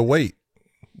weight.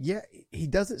 Yeah, he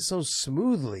does it so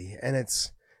smoothly, and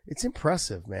it's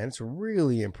impressive, man. It's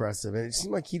really impressive. And it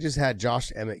seemed like he just had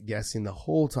Josh Emmett guessing the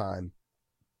whole time.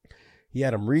 He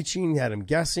had him reaching, he had him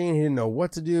guessing, he didn't know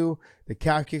what to do. The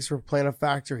calf kicks were playing a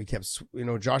factor. He kept,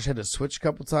 Josh had to switch a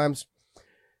couple times.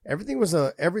 Everything was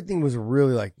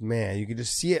really like, man, you could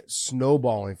just see it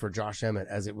snowballing for Josh Emmett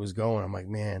as it was going. I'm like,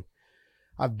 man,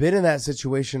 I've been in that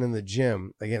situation in the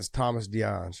gym against Thomas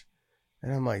Deonge,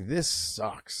 and I'm like, this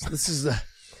sucks.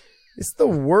 It's the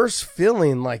worst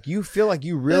feeling. Like, you feel like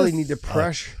you really need to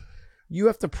pressure. You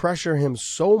have to pressure him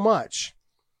so much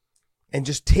and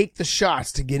just take the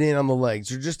shots to get in on the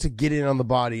legs or just to get in on the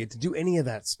body, to do any of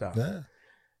that stuff. Yeah.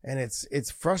 And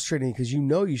it's frustrating because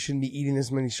you shouldn't be eating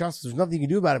this many shots. There's nothing you can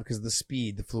do about it because of the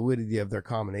speed, the fluidity of their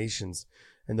combinations,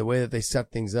 and the way that they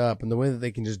set things up, and the way that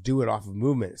they can just do it off of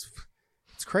movement.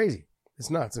 It's crazy. It's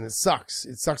nuts, and it sucks.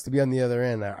 It sucks to be on the other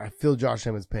end. I feel Josh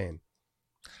Emmett's pain.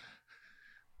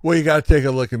 Well, you got to take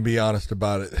a look and be honest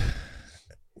about it.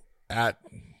 At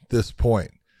this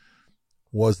point,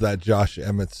 was that Josh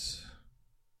Emmett's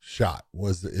shot?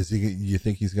 You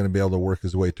think he's going to be able to work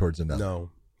his way towards another?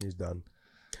 No, he's done.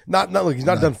 Look, he's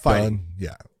not done fighting.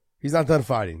 Yeah, he's not done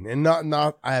fighting, and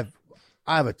not. I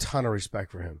have a ton of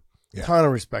respect for him. Yeah. Ton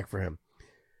of respect for him.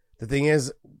 The thing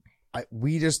is,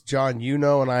 John,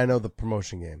 and I know the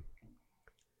promotion game.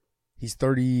 He's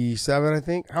 37, I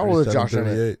think. How old is Josh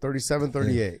Emmett? 37,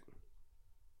 38. Yeah.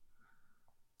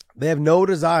 They have no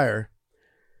desire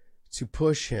to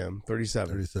push him.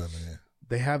 37. 37, yeah.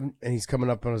 They haven't, and he's coming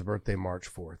up on his birthday,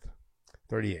 March 4th.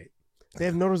 38. They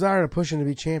have no desire to push him to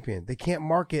be champion. They can't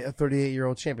market a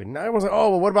 38-year-old champion. Now everyone's like,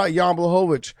 oh, well, what about Jan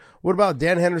Blachowicz? What about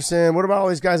Dan Henderson? What about all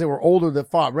these guys that were older that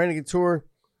fought? Randy Couture?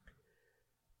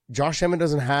 Josh Emmett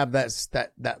doesn't have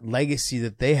that legacy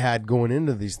that they had going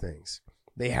into these things.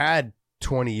 They had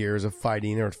 20 years of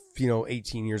fighting or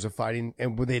 18 years of fighting,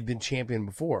 and they had been champion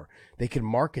before. They could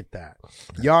market that.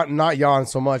 Not Jan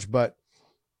so much, but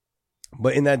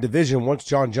in that division, once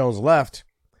John Jones left,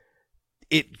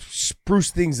 it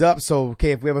spruced things up. So,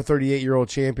 okay, if we have a 38-year-old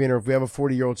champion or if we have a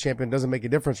 40-year-old champion, it doesn't make a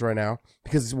difference right now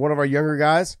because one of our younger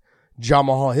guys, John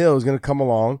Mahal Hill, is going to come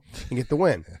along and get the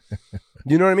win.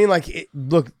 You know what I mean? Like,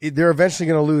 they're eventually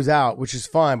going to lose out, which is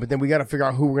fine, but then we got to figure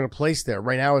out who we're going to place there.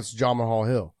 Right now, it's John Mahal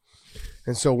Hill.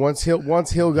 And so once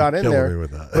Hill got in there,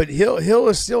 but Hill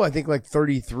is still, I think, like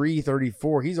 33,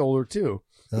 34. He's older too.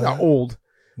 Not old,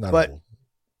 but old.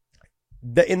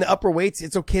 In the upper weights,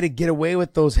 it's okay to get away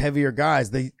with those heavier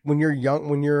guys. When you're young,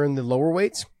 when you're in the lower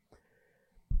weights,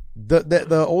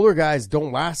 the older guys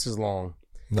don't last as long.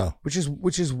 No, which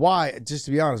is why, just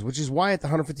to be honest, at the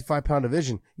 155-pound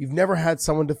division, you've never had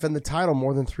someone defend the title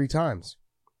more than 3 times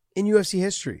in UFC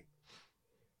history.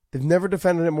 They've never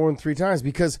defended it more than 3 times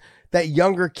because that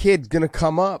younger kid's going to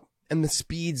come up and the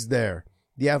speed's there.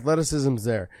 The athleticism's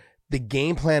there. The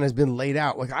game plan has been laid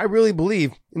out. Like, I really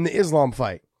believe in the Islam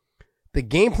fight. The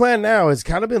game plan now has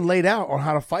kind of been laid out on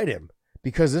how to fight him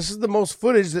because this is the most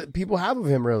footage that people have of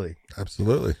him, really.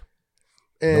 Absolutely.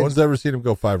 And no one's ever seen him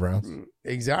go 5 rounds.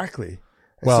 Exactly.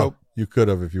 Well, you could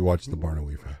have if you watched the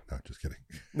Barnaweave fight. No, just kidding.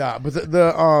 Nah, but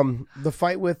the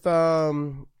fight with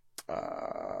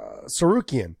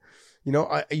Sarukian,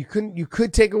 you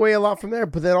could take away a lot from there,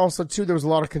 but then also too there was a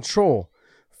lot of control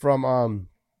from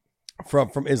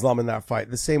Islam in that fight.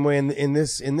 The same way in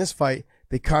this fight,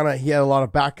 he had a lot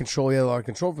of back control. He had a lot of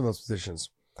control from those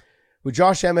positions. With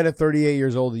Josh Emmett at 38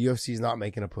 years old, the UFC is not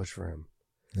making a push for him.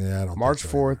 Yeah, I don't. March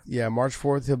think so 4th. Yeah, March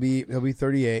 4th. He'll be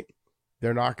 38.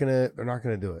 They're not gonna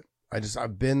do it.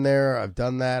 I've been there. I've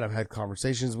done that. I've had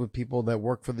conversations with people that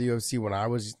work for the UFC when I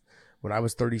was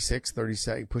 36,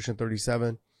 37, pushing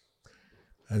 37.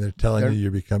 And they're telling you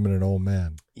you're becoming an old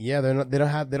man. Yeah, they don't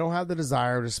have the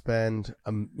desire to spend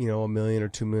 $1 million or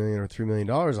 $2 million or $3 million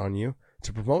on you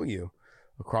to promote you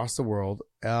across the world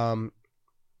to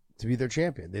be their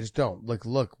champion. They just don't.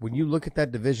 Look, when you look at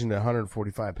that division at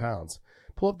 145 pounds,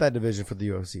 pull up that division for the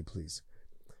UFC, please.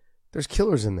 There's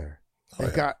killers in there.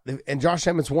 And Josh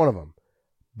Emmett's one of them.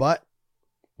 But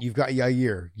you've got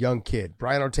Yair, young kid.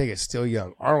 Brian Ortega, still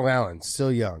young. Arnold Allen,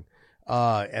 still young.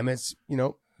 Emmett's,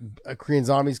 Korean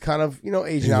Zombie's kind of,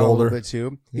 aging out a little bit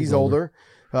too. He's older.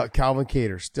 Calvin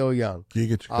Kattar, still young.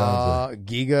 Giga Chikadze.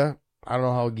 Giga, I don't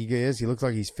know how Giga is. He looks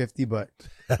like he's 50, but.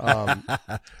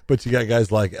 But you got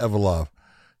guys like Evolov.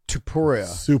 Topuria.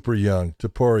 Super young.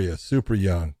 Topuria, super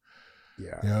young.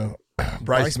 Yeah.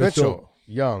 Bryce Mitchell.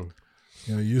 Young.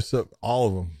 Yusuf, all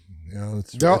of them.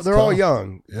 They're all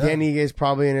young. Yeah. Dan Ige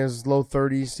probably in his low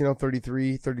 30s,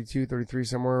 33, 32, 33,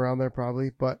 somewhere around there probably.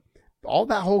 But all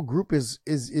that whole group is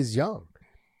young.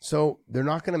 So they're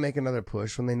not going to make another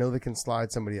push when they know they can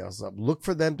slide somebody else up. Look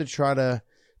for them to try to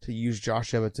use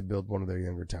Josh Emmett to build one of their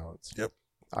younger talents. Yep.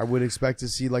 I would expect to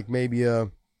see maybe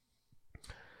you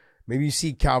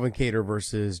see Calvin Kattar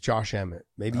versus Josh Emmett.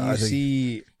 Maybe you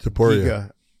see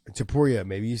Topuria.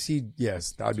 Maybe you see,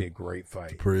 yes, that'd be a great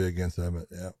fight. Topuria against Emmett,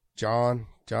 yeah. John,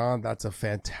 that's a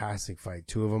fantastic fight.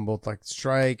 Two of them both like to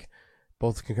strike.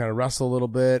 Both can kind of wrestle a little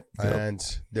bit, and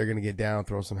they're going to get down,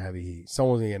 throw some heavy heat.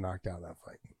 Someone's going to get knocked out in that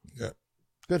fight. Yeah.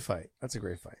 Good fight. That's a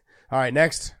great fight. All right,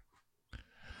 next.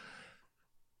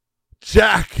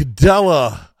 Jack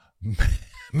Della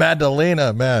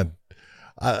Maddalena, man.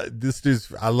 This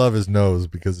dude's, I love his nose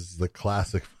because it's the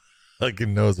classic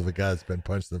fucking nose of a guy that's been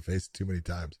punched in the face too many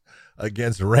times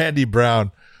against Randy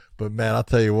Brown. But man, I'll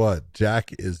tell you what,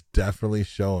 Jack is definitely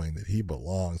showing that he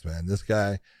belongs, man. This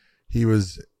guy, he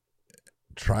was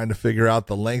trying to figure out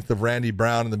the length of Randy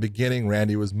Brown in the beginning.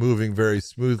 Randy was moving very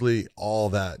smoothly, all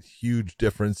that huge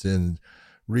difference in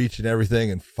reach and everything.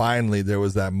 And finally, there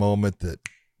was that moment that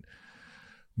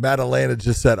Maddalena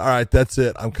just said, all right, that's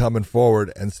it. I'm coming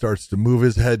forward, and starts to move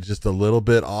his head just a little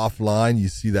bit offline. You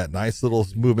see that nice little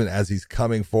movement as he's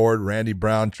coming forward. Randy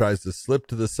Brown tries to slip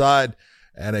to the side,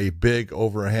 and a big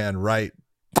overhand right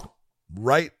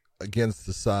against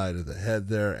the side of the head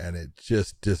there, and it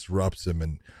just disrupts him.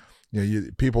 And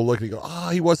people look and go,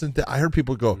 he wasn't that. I heard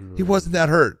people go, he wasn't that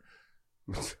hurt.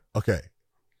 Okay,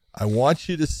 I want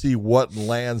you to see what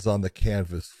lands on the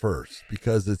canvas first,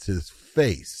 because it's his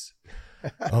face.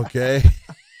 Okay,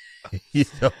 you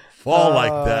don't fall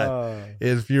like that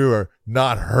if you are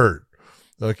not hurt.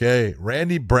 Okay,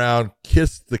 Randy Brown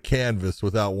kissed the canvas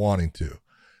without wanting to,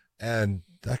 and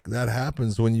that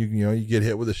happens when you get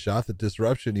hit with a shot that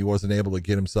disruption. He wasn't able to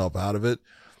get himself out of it.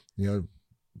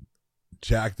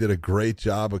 Jack did a great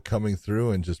job of coming through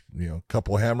and just a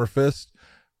couple hammer fists,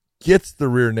 gets the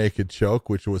rear naked choke,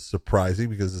 which was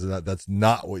surprising because that's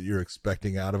not what you're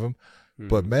expecting out of him.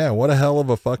 But man, what a hell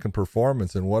of a fucking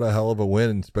performance, and what a hell of a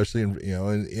win, especially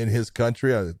in his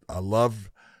country. I love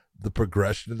the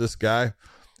progression of this guy.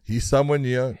 He's someone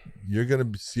you're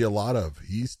going to see a lot of.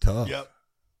 He's tough. Yep.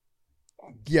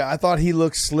 Yeah, I thought he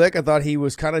looked slick. I thought he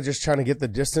was kind of just trying to get the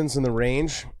distance and the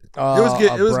range. It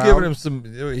was giving him some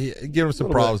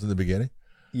problems in the beginning.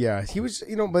 Yeah, he was,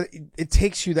 but it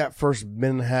takes you that first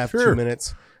minute and a half, 2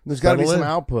 minutes. There's got to be some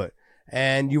output.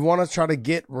 And you want to try to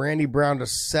get Randy Brown to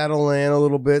settle in a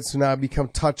little bit, so now I become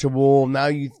touchable. Now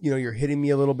you're hitting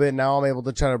me a little bit. Now I'm able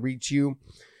to try to reach you.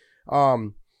 I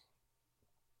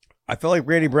felt like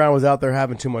Randy Brown was out there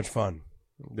having too much fun.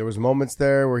 There was moments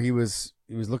there where he was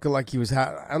looking like he was.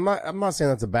 I'm not saying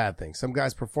that's a bad thing. Some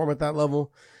guys perform at that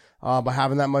level by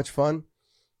having that much fun,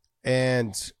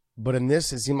 but in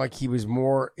this, it seemed like he was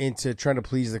more into trying to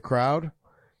please the crowd.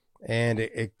 And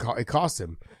it cost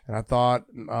him. And I thought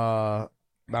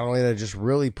Maddalena just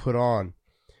really put on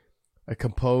a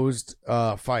composed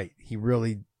fight. He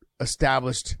really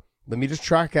established, let me just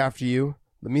track after you.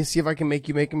 Let me see if I can make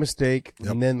you make a mistake.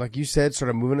 Yep. And then, like you said,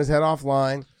 started moving his head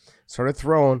offline, started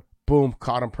throwing, boom,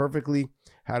 caught him perfectly,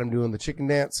 had him doing the chicken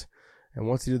dance. And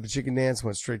once he did the chicken dance,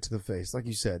 went straight to the face. Like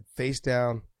you said, face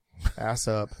down, ass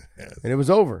up, and it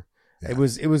was over. Yeah. It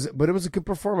was a good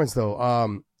performance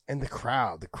though. And the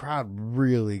crowd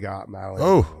really got Maddalena.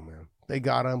 Oh, man. They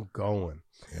got him going.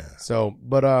 Yeah. So,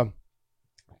 but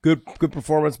good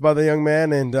performance by the young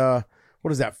man. And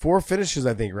what is that? 4 finishes,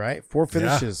 I think, right? 4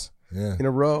 finishes in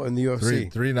a row in the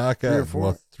UFC. Three knockout,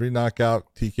 three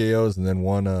knockout TKOs, and then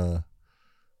 1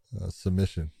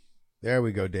 submission. There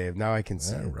we go, Dave. Now I can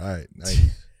see. All right.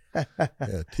 Nice.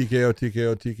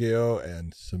 TKO,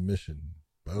 and submission.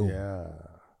 Boom. Yeah.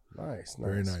 Nice.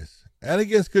 Very nice. And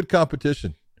against good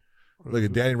competition. Look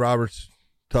at Danny Roberts,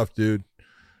 tough dude.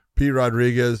 Pete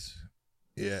Rodriguez.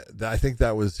 Yeah, I think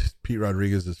that was Pete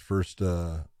Rodriguez's first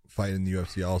fight in the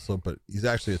UFC also, but he's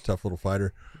actually a tough little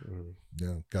fighter.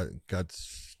 You know, got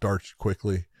starched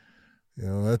quickly. You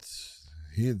know, that's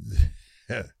he.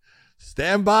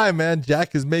 Stand by, man.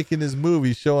 Jack is making his move.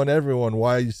 He's showing everyone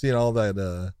why you're seeing all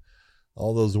that,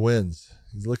 all those wins.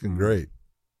 He's looking great.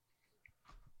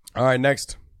 All right,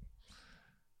 next.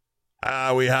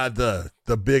 We had the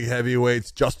big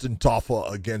heavyweights, Justin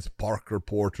Tafa against Parker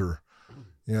Porter.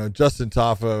 You know, Justin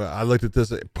Tafa, I looked at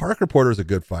this. Parker Porter's a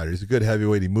good fighter. He's a good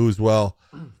heavyweight. He moves well.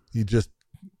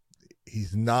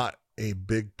 He's not a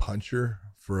big puncher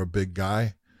for a big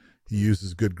guy. He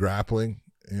uses good grappling,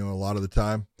 you know, a lot of the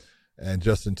time. And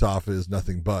Justin Tafa is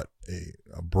nothing but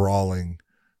a brawling,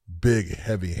 big,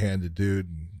 heavy-handed dude.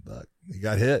 And he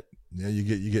got hit. You know,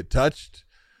 you get touched.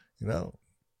 You know,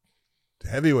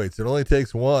 heavyweights. It only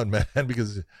takes one, man,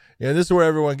 because you know this is where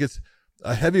everyone gets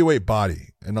a heavyweight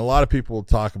body, and a lot of people will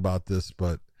talk about this,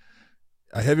 but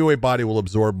a heavyweight body will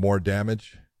absorb more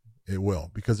damage. It will,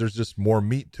 because there's just more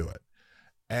meat to it,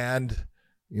 and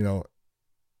you know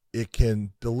it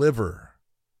can deliver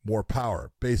more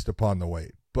power based upon the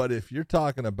weight. But if you're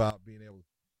talking about being able,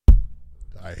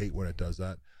 I hate when it does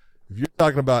that. If you're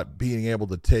talking about being able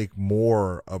to take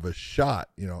more of a shot,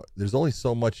 you know, there's only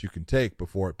so much you can take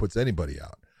before it puts anybody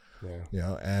out. Yeah. You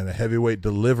know, and a heavyweight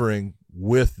delivering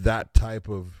with that type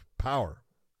of power,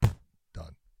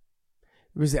 done.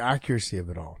 It was the accuracy of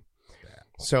it all. Yeah.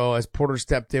 So as Porter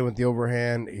stepped in with the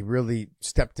overhand, he really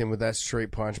stepped in with that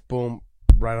straight punch, boom,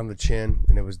 right on the chin,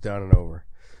 and it was done and over.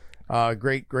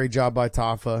 Great job by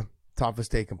Tafa. Tafa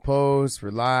stayed composed,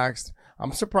 relaxed.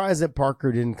 I'm surprised that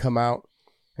Parker didn't come out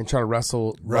and try to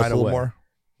wrestle right away. More?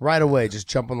 Right away, just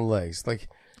jump on the legs. Like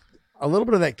a little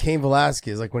bit of that Cain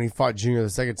Velasquez, like when he fought Junior the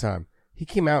second time. He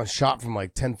came out and shot from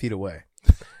like 10 feet away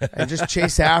and just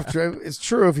chased after. It's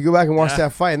true. If you go back and watch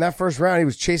that fight, in that first round, he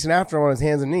was chasing after him on his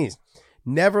hands and knees.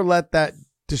 Never let that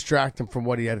distract him from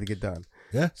what he had to get done.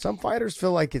 Yeah. Some fighters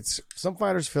feel like,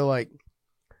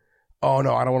 oh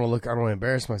no, I don't want to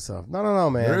embarrass myself. No,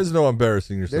 man. There is no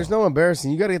embarrassing yourself. There's no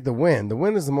embarrassing. You got to get the win. The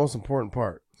win is the most important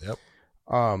part. Yep.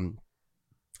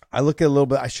 I look at a little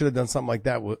bit. I should have done something like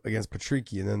that against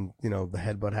Patricky, and then the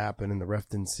headbutt happened, and the ref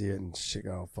didn't see it, and shit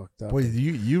got all fucked up. Boy,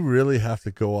 you really have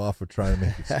to go off of trying to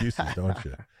make excuses, don't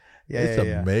you? It's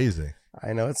amazing.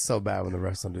 I know, it's so bad when the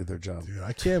refs don't do their job. Dude,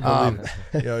 I can't believe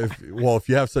if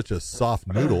you have such a soft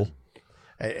noodle.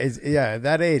 At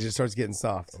that age it starts getting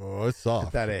soft. Oh, it's soft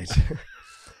at that age.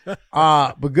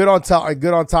 But good on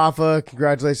Tafa.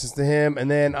 Congratulations to him.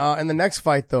 And then in the next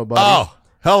fight though, buddy. Oh,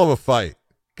 hell of a fight.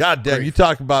 God damn, you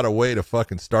talk about a way to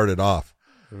fucking start it off.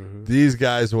 Mm-hmm. These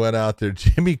guys went out there.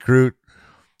 Jimmy Crute.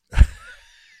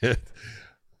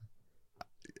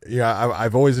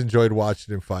 I've always enjoyed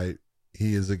watching him fight.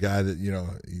 He is a guy that, you know,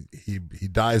 he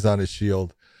dies on his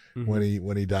shield when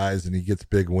he dies, and he gets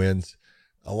big wins.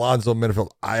 Alonzo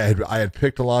Menifield, I had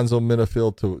picked Alonzo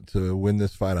Menifield to win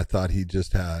this fight. I thought he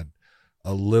just had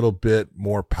a little bit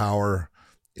more power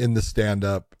in the stand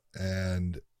up,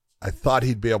 and I thought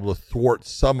he'd be able to thwart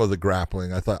some of the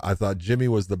grappling. I thought Jimmy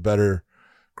was the better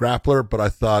grappler, but I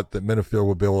thought that Menifield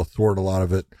would be able to thwart a lot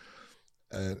of it.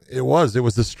 And it was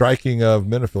the striking of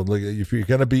Menifield. Like, if you're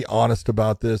going to be honest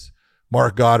about this,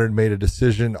 Mark Goddard made a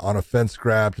decision on a fence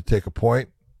grab to take a point.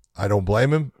 I don't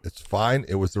blame him. It's fine.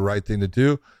 It was the right thing to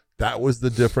do. That was the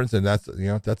difference, and that's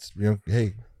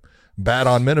hey, bad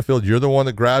on Menifield. You're the one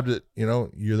that grabbed it. You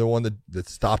know, you're the one that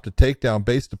stopped a takedown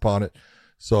based upon it.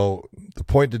 So the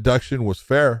point deduction was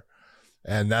fair,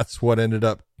 and that's what ended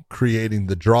up creating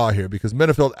the draw here, because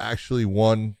Menifield actually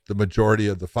won the majority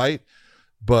of the fight.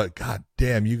 But god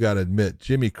damn, you got to admit,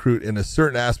 Jimmy Crute, in a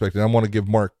certain aspect, and I want to give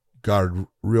Mark Goddard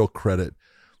real credit.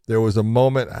 There was a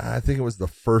moment, I think it was the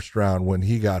first round, when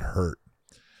he got hurt,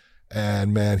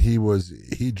 and man,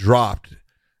 he dropped,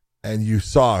 and you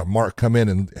saw Mark come in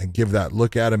and give that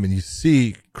look at him, and you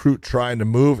see Crute trying to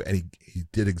move, and he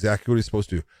did exactly what he's supposed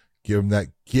to.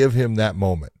 Give him that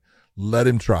moment. Let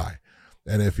him try.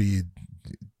 And if he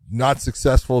not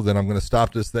successful, then I'm going to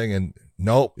stop this thing. And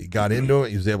nope, he got into it.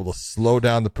 He was able to slow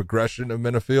down the progression of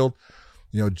Menifield,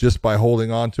 you know, just by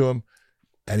holding on to him.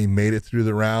 And he made it through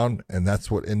the round. And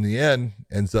that's what, in the end,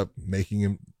 ends up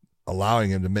allowing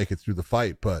him to make it through the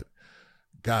fight. But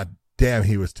god damn,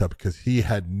 he was tough, because he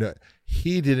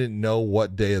didn't know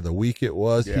what day of the week it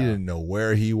was. Yeah. He didn't know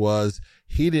where he was.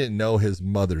 He didn't know his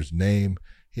mother's name.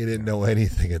 He didn't know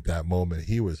anything at that moment.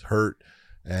 He was hurt,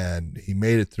 and he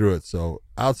made it through it. So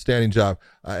outstanding job.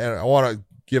 And I want to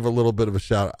give a little bit of a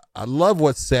shout out. I love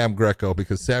what Sam Greco,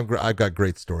 because I've got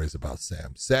great stories about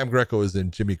Sam. Sam Greco is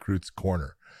in Jimmy Crute's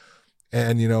corner,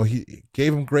 And, he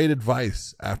gave him great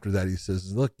advice after that. He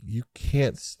says, look, you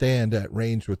can't stand at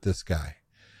range with this guy.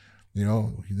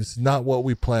 This is not what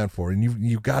we planned for. And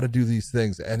you got to do these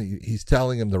things. And he's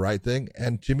telling him the right thing.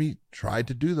 And Jimmy tried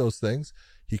to do those things.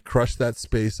 He crushed that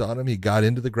space on him. He got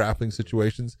into the grappling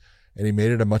situations, and he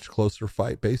made it a much closer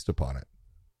fight based upon it.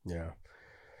 Yeah.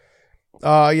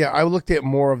 I looked at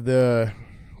more of the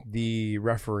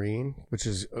refereeing, which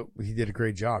is he did a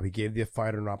great job. He gave the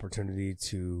fighter an opportunity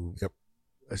to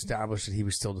establish that he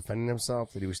was still defending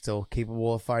himself, that he was still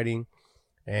capable of fighting.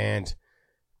 And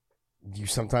you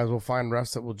sometimes will find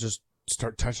refs that will just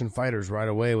start touching fighters right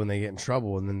away when they get in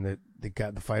trouble, and then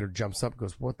the fighter jumps up and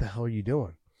goes, "What the hell are you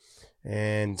doing?"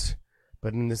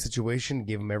 But in this situation,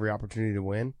 gave him every opportunity to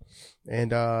win,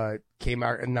 and came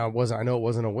out. And now I know it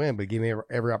wasn't a win, but gave me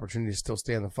every opportunity to still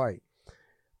stay in the fight.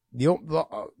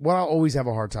 What I always have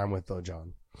a hard time with, though,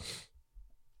 John,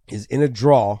 is in a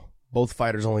draw, both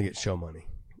fighters only get show money.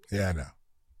 Yeah, I know.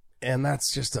 And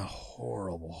that's just a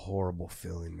horrible, horrible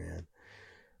feeling, man.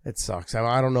 It sucks.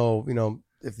 I don't know,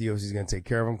 if the UFC is going to take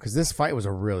care of him, because this fight was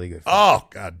a really good fight. Oh,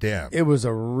 goddamn. It was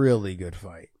a really good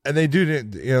fight. And they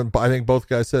do, I think both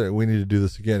guys said it, we need to do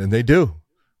this again. And they do.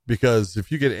 Because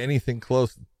if you get anything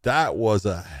close, that was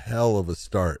a hell of a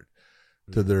start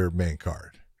to their main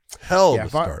card. Hell of a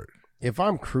start. If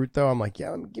I'm Crute, though, I'm like,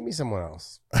 give me someone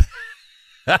else.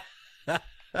 I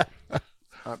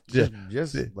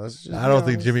don't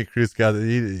think Jimmy Cruz got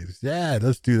it.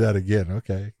 Let's do that again.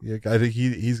 Okay. Yeah, I think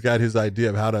he's got his idea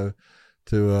of how to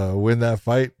win that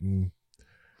fight. And,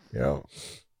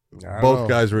 both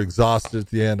guys were exhausted at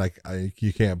the end.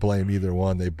 You can't blame either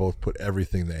one. They both put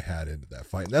everything they had into that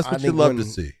fight. And that's what you love to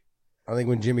see. I think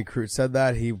when Jimmy Crute said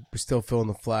that, he was still feeling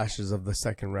the flashes of the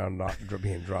second round not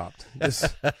being dropped. Let's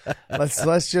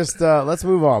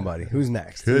move on, buddy. Who's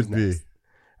next? Could be.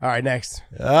 All right, next.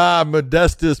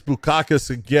 Modestas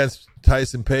Bukakas against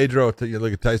Tyson Pedro. You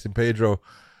look at Tyson Pedro,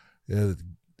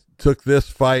 took this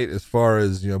fight as far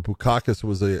as, Bukakas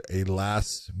was a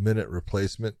last-minute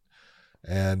replacement,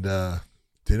 and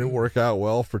didn't work out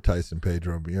well for Tyson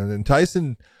Pedro. And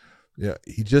Tyson,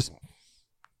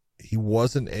 he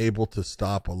wasn't able to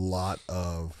stop a lot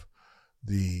of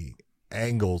the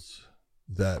angles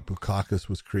that Bukakas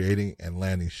was creating and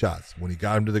landing shots. When he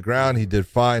got him to the ground, he did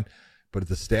fine. But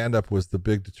the stand-up was the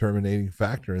big determining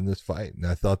factor in this fight, and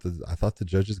I thought the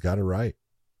judges got it right.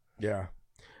 Yeah,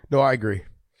 no, I agree,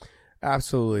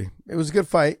 absolutely. It was a good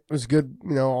fight. It was good,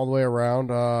 all the way around.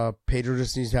 Pedro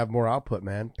just needs to have more output,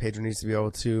 man. Pedro needs to be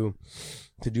able to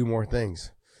do more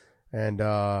things, and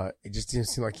it just didn't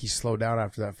seem like he slowed down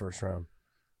after that first round.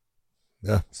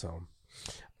 Yeah. So,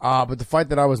 but the fight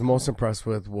that I was most impressed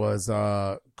with was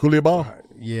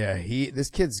Coulibaly. This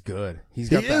kid's good. He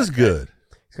is good.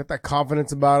 He's got that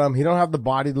confidence about him. He don't have the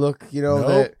body look,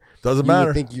 that doesn't you matter.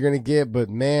 would think you're gonna get, but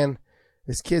man,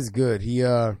 this kid's good. He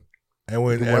and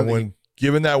when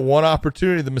given that one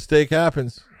opportunity, the mistake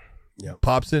happens. Yep.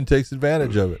 Pops in, takes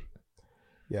advantage of it.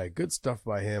 Yeah, good stuff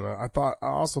by him. I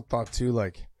also thought too,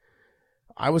 like,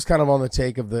 I was kind of on the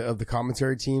take of the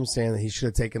commentary team saying that he should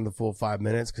have taken the full 5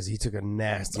 minutes because he took a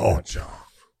nasty shot.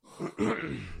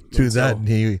 To that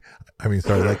knee,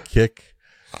 that kick.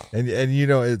 And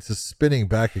it's a spinning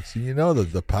back.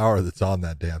 The power that's on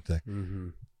that damn thing. Mm-hmm.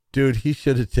 Dude, he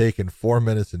should have taken 4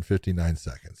 minutes and 59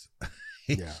 seconds.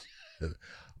 Yeah.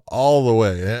 All the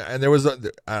way. And there was,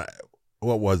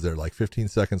 what was there, like 15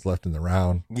 seconds left in the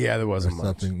round? Yeah, there wasn't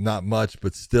much. Not much,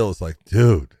 but still, it's like,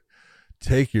 dude,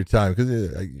 take your time. Because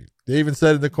they even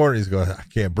said in the corner, he's going, I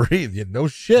can't breathe. No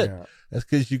shit. Yeah. That's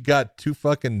because you got two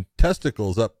fucking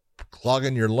testicles up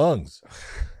clogging your lungs.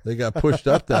 They got pushed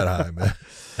up that high, man.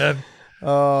 And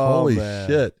holy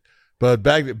shit. But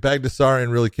Bagdasarian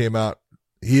really came out.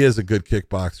 He is a good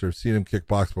kickboxer. I've seen him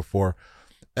kickbox before.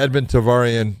 Edmund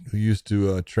Tavarian, who used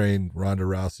to train Ronda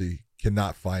Rousey,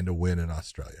 cannot find a win in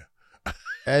Australia.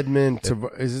 Edmund,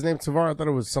 is his name Tavarian? I thought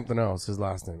it was something else, his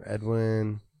last name.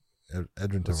 Edwin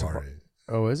Tavarian.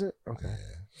 Oh, is it? Okay.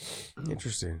 Yeah.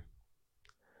 Interesting.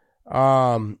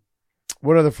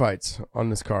 What other fights on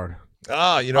this card?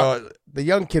 The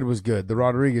young kid was good. The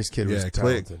Rodriguez kid was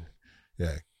talented.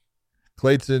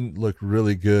 Clayton looked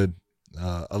really good.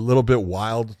 A little bit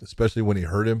wild, especially when he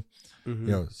hurt him.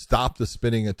 Mm-hmm. Stop the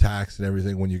spinning attacks and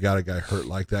everything when you got a guy hurt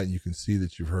like that. You can see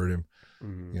that you've hurt him.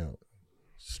 Mm-hmm.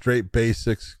 Straight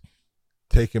basics,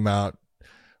 take him out.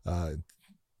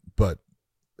 But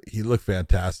he looked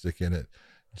fantastic in it.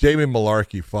 Jamie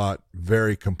Malarkey fought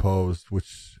very composed,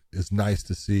 which is nice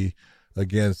to see,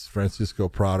 against Francisco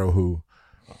Prado, who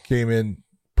came in,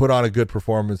 put on a good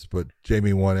performance, but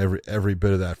Jamie won every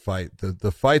bit of that fight.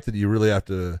 The fight that you really have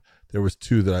to, there was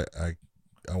two that I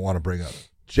I want to bring up.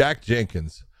 Jack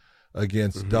Jenkins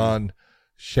against Don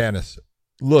Shannis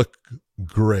looked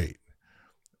great.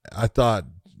 I thought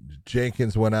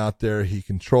Jenkins went out there. He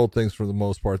controlled things for the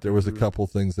most part. There was a couple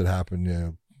things that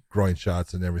happened, groin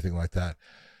shots and everything like that.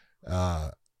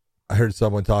 I heard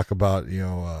someone talk about,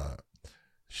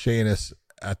 Shannis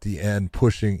at the end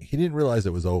pushing. He didn't realize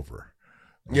it was over.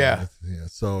 Yeah.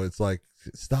 So it's like,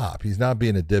 stop. He's not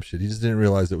being a dipshit. He just didn't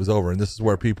realize it was over. And this is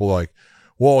where people are like,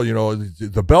 well,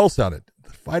 the bell sounded.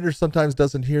 The fighter sometimes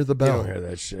doesn't hear the bell. You don't hear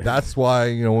that shit. That's why,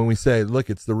 when we say, look,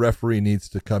 it's the referee needs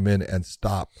to come in and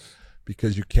stop,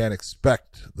 because you can't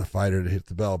expect the fighter to hit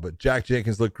the bell. But Jack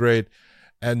Jenkins looked great.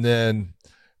 And then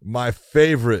my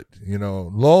favorite,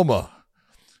 Loma,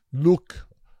 Luke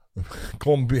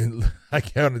Combi. I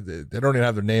can't, they don't even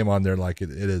have their name on there like it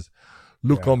is.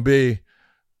 Luke Combi,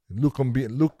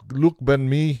 Luke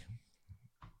Ben-Mi.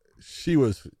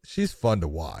 She's fun to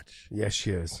watch. Yes,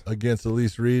 she is. Against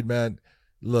Elise Reed, man.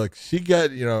 Look,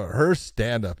 her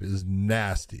stand-up is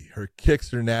nasty. Her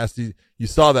kicks are nasty. You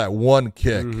saw that one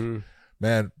kick,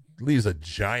 man, leaves a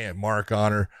giant mark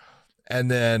on her.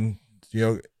 And then,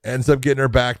 ends up getting her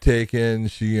back taken.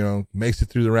 She, makes it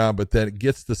through the round, but then it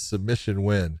gets the submission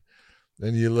win.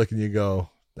 Then you look and you go,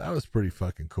 that was pretty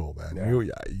fucking cool, man.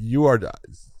 Yeah.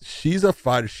 She's a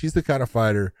fighter. She's the kind of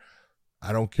fighter,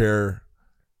 I don't care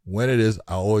when it is,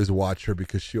 I always watch her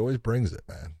because she always brings it,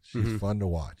 man. She's fun to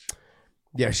watch.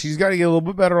 Yeah, she's got to get a little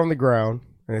bit better on the ground.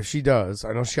 And if she does,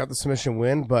 I know she got the submission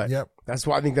win, but that's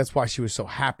why she was so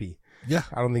happy. Yeah.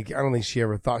 I don't think she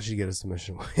ever thought she'd get a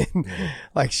submission win.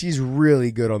 Like, she's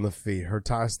really good on the feet. Her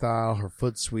tie style, her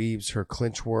foot sweeps, her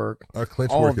clinch work. Our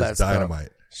clinch all work of that is dynamite.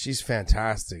 Stuff. She's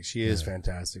fantastic. She is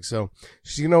fantastic. So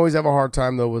she's going to always have a hard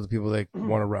time, though, with the people that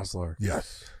want to wrestle her.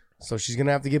 Yes. So she's going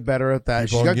to have to get better at that.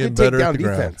 She's got good takedown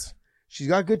defense. Ground. She's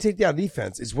got good takedown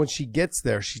defense. It's when she gets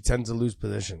there, she tends to lose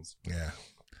positions. Yeah.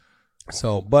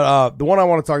 So, but the one I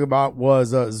want to talk about was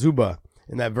Zuba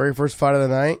in that very first fight of the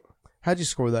night. How'd you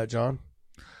score that, John?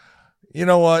 You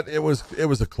know what? It was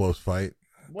a close fight.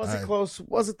 Was it close?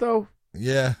 Was it, though?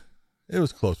 Yeah, it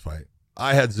was a close fight.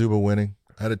 I had Zuba winning.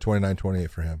 I had a 29-28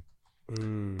 for him.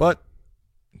 But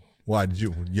why did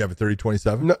you have a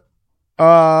 30-27? No.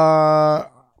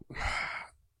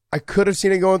 I could have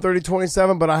seen it going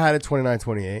 30-27, but I had it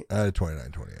 29-28. I had a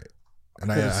 29-28.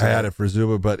 And I had it for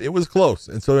Zuba, but it was close.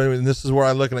 And so this is where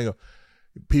I look and I go,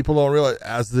 people don't realize,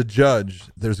 as the judge,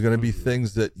 there's going to be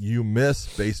things that you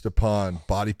miss based upon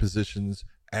body positions,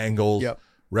 angles,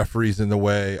 referees in the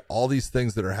way, all these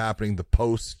things that are happening, the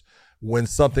post, when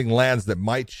something lands that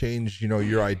might change,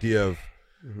 your idea of,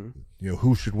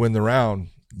 who should win the round.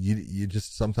 You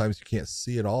just, sometimes you can't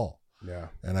see it all. Yeah.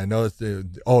 And I know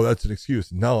that's an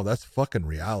excuse. No, that's fucking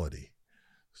reality.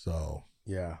 So.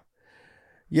 Yeah.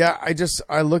 Yeah,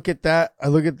 I look at that. I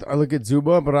look at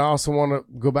Zuba, but I also want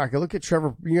to go back and look at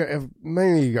Trevor.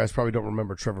 Many of you guys probably don't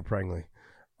remember Trevor Prangley,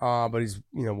 but he's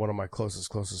one of my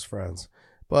closest friends.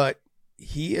 But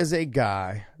he is a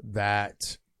guy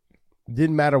that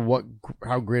didn't matter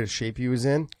how great a shape he was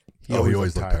in. He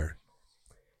always looked tired.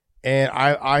 And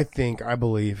I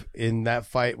believe in that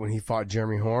fight when he fought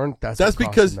Jeremy Horn, that's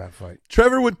because that fight.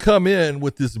 Trevor would come in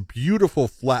with this beautiful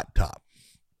flat top.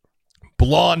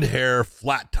 Blonde hair,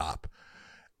 flat top.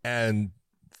 And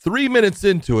 3 minutes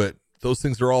into it, those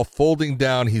things are all folding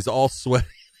down. He's all sweaty.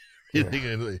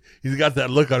 Yeah. He's got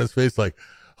that look on his face like,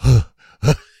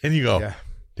 and you go,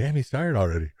 damn, he's tired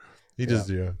already. He just,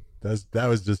 that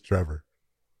was just Trevor.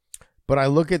 But I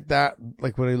look at that,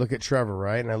 like when I look at Trevor,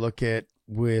 right? And I look at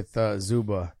with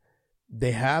Zuba,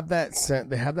 they have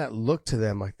that look to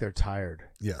them like they're tired.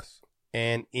 Yes.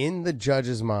 And in the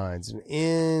judges' minds, and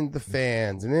in the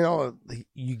fans, and in all,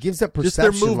 you gives that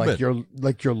perception like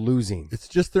you're losing. It's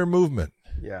just their movement.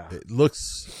 Yeah, it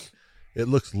looks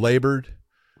labored.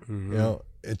 Mm-hmm.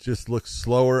 It just looks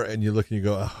slower, and you look and you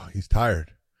go, "Oh, he's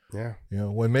tired." Yeah,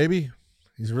 when maybe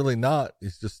he's really not.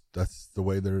 It's just that's the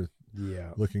way they're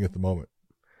looking at the moment.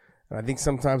 And I think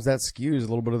sometimes that skews a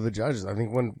little bit of the judges. I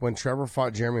think when Trevor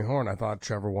fought Jeremy Horn, I thought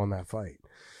Trevor won that fight.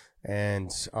 And,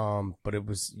 but it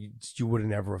was, you would have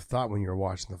never have thought when you were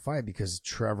watching the fight because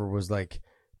Trevor was like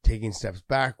taking steps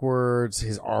backwards.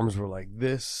 His arms were like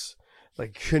this,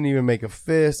 like couldn't even make a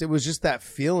fist. It was just that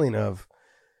feeling of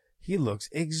he looks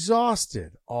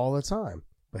exhausted all the time,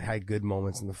 but had good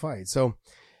moments in the fight. So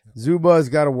Zuba's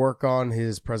got to work on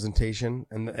his presentation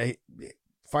and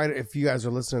fight. If you guys are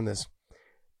listening to this,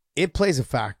 it plays a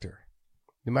factor.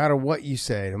 No matter what you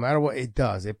say, no matter what it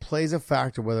does, it plays a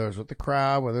factor, whether it's with the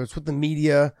crowd, whether it's with the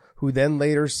media, who then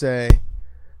later say,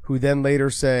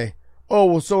 oh,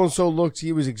 well, so-and-so looked,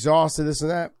 he was exhausted, this and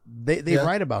that. They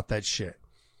write about that shit.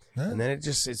 And then it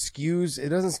doesn't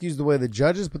skews the way the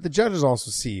judges, but the judges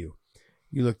also see you.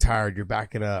 You look tired. You're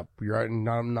backing up. You're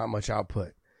not much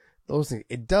output. Those things.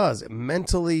 It does.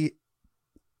 Mentally,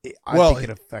 I think it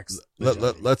affects.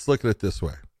 Let's look at it this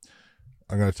way.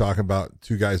 I'm going to talk about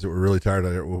two guys that were really tired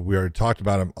of it. We already talked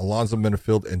about them, Alonzo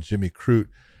Minifield and Jimmy Crute.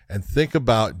 And think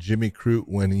about Jimmy Crute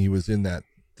when he was in that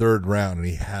third round and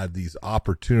he had these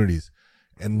opportunities.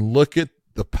 And look at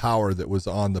the power that was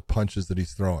on the punches that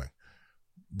he's throwing.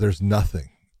 There's nothing.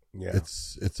 Yeah.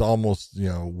 It's almost,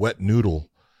 wet noodle,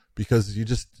 because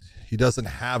he doesn't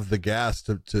have the gas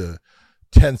to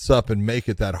tense up and make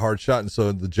it that hard shot. And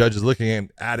so the judge is looking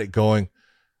at it going,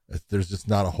 there's just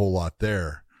not a whole lot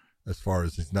there. As far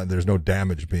as there's no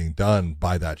damage being done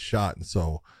by that shot. And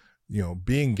so,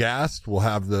 being gassed will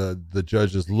have the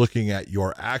judges looking at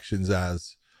your actions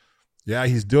as, yeah,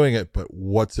 he's doing it, but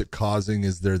what's it causing?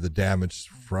 Is there the damage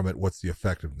from it? What's the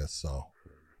effectiveness? So.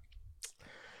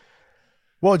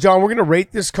 Well, John, we're going to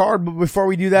rate this card, but before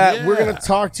we do that, we're going to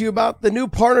talk to you about the new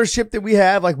partnership that we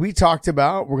have, like we talked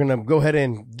about. We're going to go ahead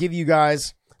and give you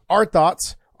guys our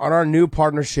thoughts on our new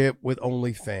partnership with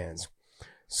OnlyFans.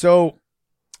 So,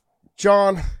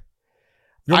 John,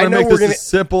 I know we're as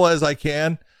simple as I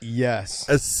can. Yes.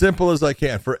 As simple as I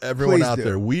can for everyone out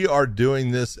there. We are doing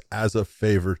this as a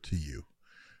favor to you.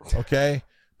 Okay?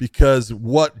 Because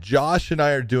what Josh and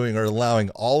I are doing are allowing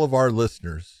all of our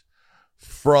listeners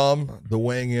from the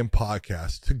Weighing In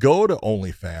podcast to go to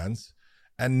OnlyFans.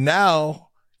 And now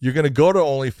you're going to go to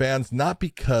OnlyFans not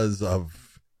because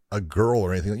of a girl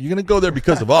or anything. You're going to go there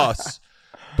because of us.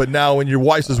 But now when your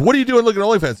wife says, what are you doing looking at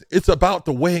OnlyFans? It's about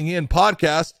the Weighing In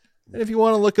podcast. And if you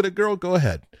want to look at a girl, go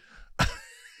ahead.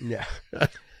 Yeah.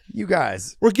 You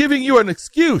guys. We're giving you an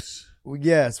excuse.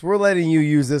 Yes, we're letting you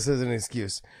use this as an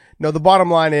excuse. No, the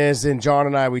bottom line is, and John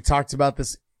and I, we talked about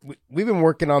this. We've been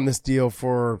working on this deal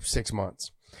for 6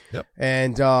 months. Yep.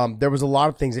 And there was a lot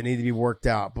of things that needed to be worked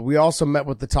out. But we also met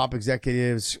with the top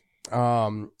executives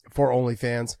for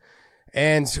OnlyFans.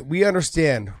 And we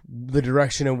understand the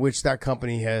direction in which that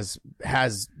company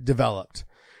has developed.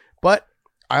 But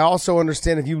I also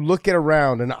understand if you look at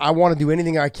around, and I want to do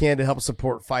anything I can to help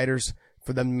support fighters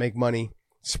for them to make money,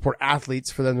 support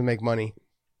athletes for them to make money.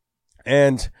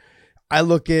 And I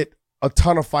look at a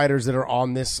ton of fighters that are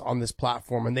on this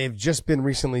platform, and they've just been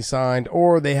recently signed,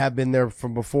 or they have been there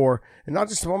from before. And I'm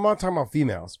not talking about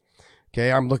females.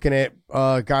 Okay, I'm looking at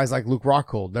guys like Luke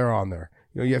Rockhold. They're on there.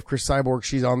 You have Chris Cyborg,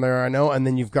 she's on there, I know, and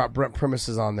then you've got Brent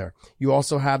Premises on there. You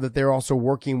also have that they're also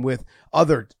working with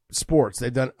other sports.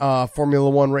 They've done Formula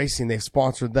One racing. They've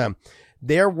sponsored them.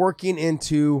 They're working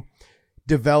into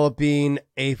developing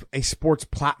a sports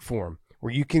platform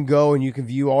where you can go and you can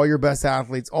view all your best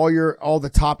athletes, all the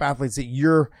top athletes that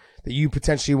you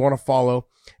potentially want to follow,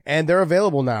 and they're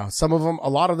available now. A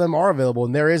lot of them are available,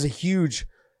 and there is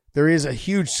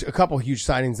a couple huge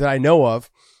signings that I know of.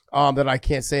 That I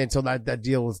can't say until that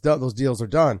deal is done. Those deals are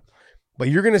done, but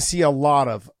you're going to see a lot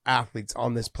of athletes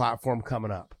on this platform coming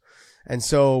up. And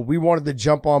so we wanted to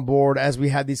jump on board as we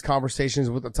had these conversations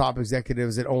with the top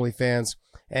executives at OnlyFans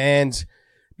and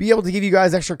be able to give you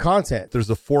guys extra content. There's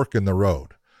a fork in the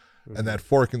road, and that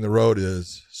fork in the road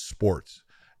is sports,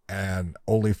 and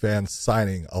OnlyFans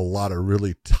signing a lot of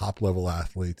really top level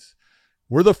athletes.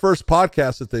 We're the first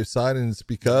podcast that they've signed, and it's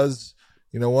because,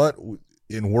 you know what?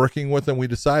 In working with them, we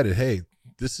decided, hey,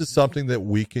 this is something that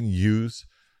we can use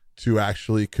to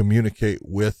actually communicate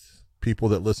with people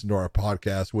that listen to our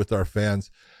podcast, with our fans.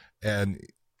 And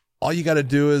all you got to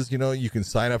do is, you can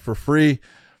sign up for free.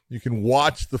 You can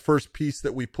watch the first piece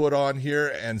that we put on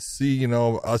here and see,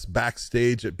 us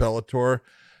backstage at Bellator.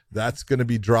 That's going to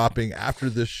be dropping after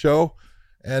this show.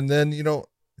 And then,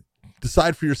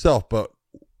 decide for yourself. But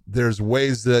there's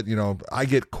ways that, I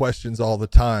get questions all the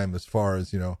time as far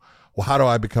as, well, how do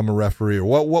I become a referee? Or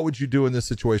what would you do in this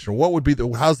situation? Or what would be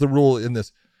how's the rule in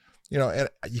this? And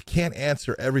you can't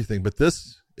answer everything, but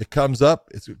it comes up,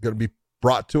 it's going to be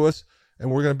brought to us,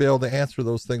 and we're going to be able to answer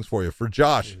those things for you. For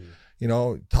Josh,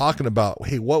 talking about,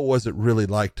 hey, what was it really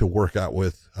like to work out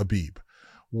with Khabib?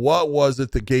 What was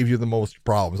it that gave you the most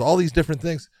problems? All these different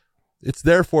things. It's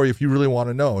there for you if you really want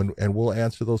to know, and we'll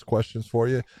answer those questions for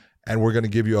you. And we're going to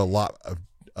give you a lot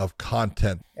of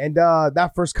content. And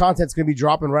that first content's going to be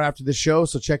dropping right after the show,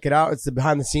 so check it out. It's the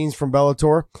behind the scenes from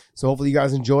Bellator, so hopefully you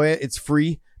guys enjoy it. It's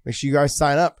free. Make sure you guys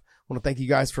sign up. I want to thank you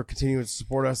guys for continuing to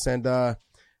support us, and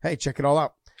hey, check it all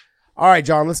out. All right,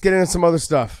 John, let's get into some other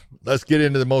stuff. Let's get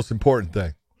into the most important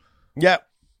thing. Yep,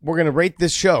 we're going to rate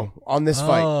this show on this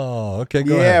fight. Oh, okay,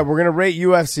 go ahead. Yeah, we're going to rate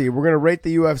UFC. We're going to rate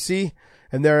the UFC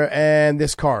and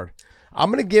this card.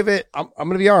 I'm going to give it, I'm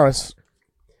going to be honest,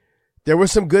 there were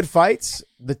some good fights.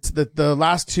 the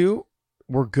last two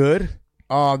were good.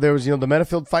 There was, the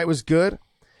Menifield fight was good.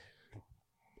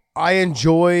 I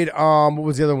enjoyed, what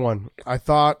was the other one? I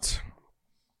thought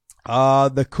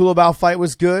the Kulabau fight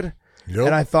was good. Yep.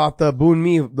 And I thought the Boon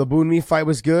Mi fight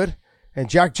was good. And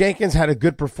Jack Jenkins had a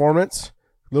good performance.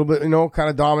 A little bit, kind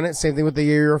of dominant. Same thing with the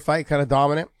Yair fight, kind of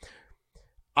dominant.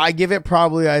 I give it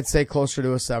probably, I'd say, closer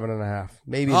to a 7.5.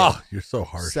 Maybe. Oh, you're so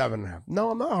harsh. 7.5.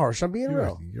 No, I'm not harsh. I'm being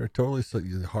real. You're totally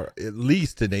you're hard. At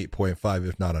least an 8.5,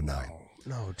 if not a 9.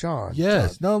 No, John.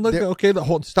 Yes. John, No, look. Okay,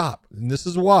 stop. And this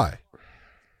is why.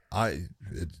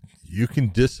 You can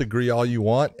disagree all you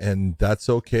want, and that's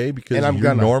okay because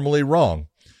you're normally wrong.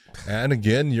 And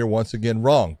again, you're once again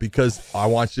wrong because I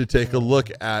want you to take a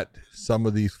look at some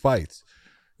of these fights.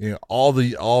 All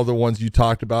the ones you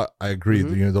talked about, I agree.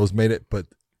 Mm-hmm. Those made it, but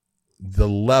the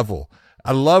level.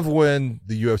 I love when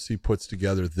the UFC puts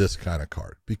together this kind of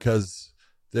card because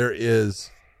there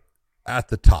is at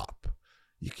the top.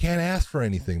 You can't ask for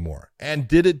anything more. And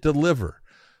did it deliver?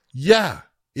 Yeah,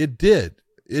 it did.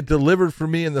 It delivered for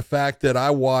me in the fact that I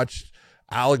watched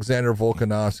Alexander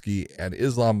Volkanovski and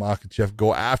Islam Makhachev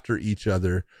go after each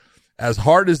other as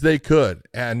hard as they could.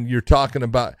 And you're talking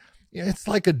about, it's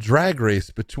like a drag race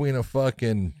between a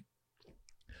fucking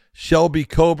Shelby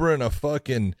Cobra and a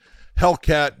fucking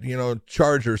Hellcat,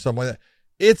 Charger or something like that.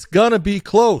 It's going to be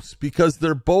close because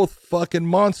they're both fucking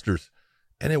monsters.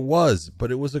 And it was, but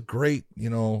it was a great,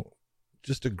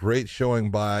 just a great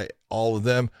showing by all of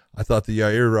them. I thought the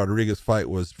Yair Rodriguez fight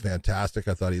was fantastic.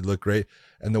 I thought he looked great.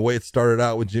 And the way it started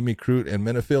out with Jimmy Crute and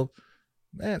Menifield,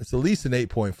 man, it's at least an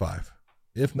 8.5,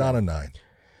 if not a 9.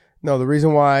 No, the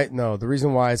reason why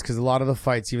is because a lot of the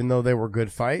fights, even though they were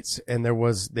good fights, and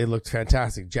they looked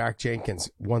fantastic. Jack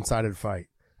Jenkins, one-sided fight.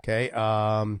 Okay.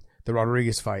 The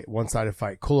Rodriguez fight, one-sided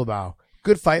fight. Kulabau,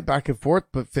 good fight back and forth,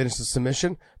 but finished the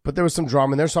submission. But there was some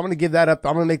drama in there, so I'm going to give that up.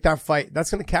 I'm going to make that fight.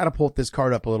 That's going to catapult this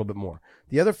card up a little bit more.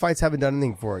 The other fights haven't done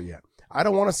anything for it yet. I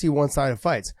don't want to see one-sided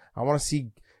fights. I want to see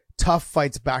tough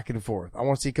fights back and forth. I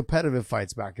want to see competitive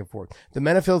fights back and forth. The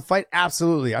Menifield fight,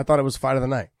 absolutely. I thought it was fight of the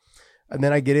night. And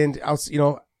then I get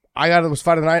into, I got it was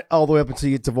fight of the night all the way up until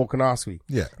you get to Volkanovski.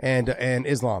 Yeah. And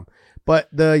Islam. But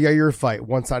the Yair fight,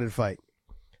 one-sided fight.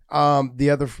 The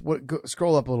other,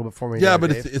 scroll up a little bit for me. Yeah, there,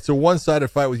 but Dave. it's a one-sided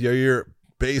fight with Yair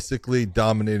basically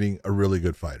dominating a really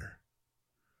good fighter.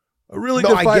 A really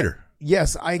good fighter.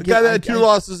 The guy that had 2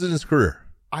 losses in his career.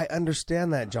 I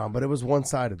understand that, John, but it was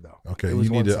one-sided though. Okay, you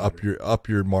need to up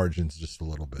your margins just a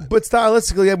little bit. But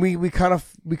stylistically, we kind of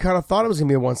thought it was gonna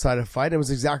be a one-sided fight. It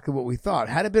was exactly what we thought.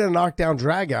 Had it been a knockdown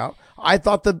drag out, I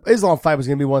thought the Islam fight was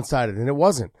gonna be one-sided, and it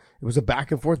wasn't. It was a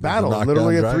back and forth battle,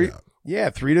 literally a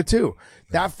 3-2.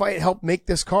 That fight helped make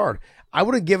this card. I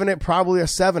would have given it probably a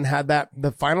 7 had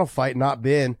the final fight not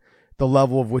been the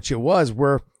level of which it was,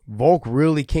 where Volk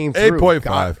really came through.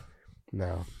 8.5.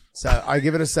 No. So I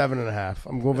give it a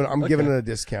 7.5. I'm giving it a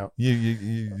discount.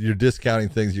 You're discounting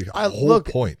things.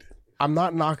 Point. I'm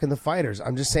not knocking the fighters.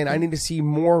 I'm just saying I need to see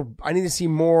more. I need to see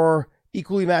more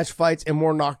equally matched fights and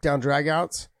more knockdown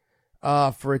dragouts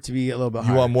for it to be a little bit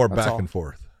higher. You want more back and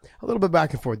forth. A little bit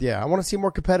back and forth. Yeah, I want to see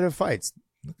more competitive fights.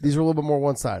 These are a little bit more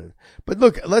one-sided. But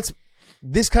look,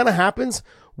 this kind of happens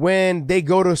when they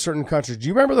go to certain countries. Do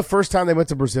you remember the first time they went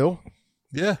to Brazil?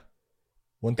 Yeah.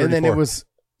 134. And then it was,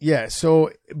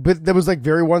 but that was like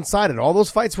very one-sided. All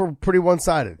those fights were pretty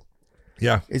one-sided.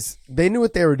 Yeah. They knew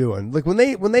what they were doing. Like when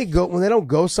they don't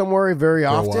go somewhere very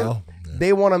often,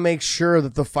 they want to make sure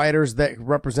that the fighters that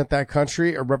represent that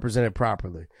country are represented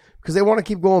properly because they want to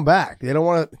keep going back. They don't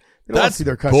want to see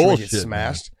their country get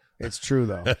smashed. Man. It's true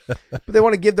though. But they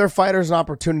want to give their fighters an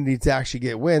opportunity to actually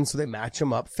get wins, so they match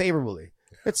them up favorably.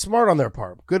 It's smart on their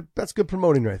part. Good. That's good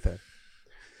promoting right there.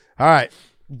 All right,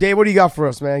 Dave, what do you got for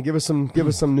us, man? Give us some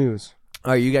news.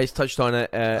 All right, you guys touched on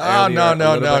it.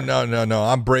 No.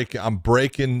 I'm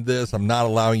breaking this. I'm not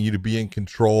allowing you to be in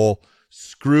control.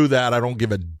 Screw that. I don't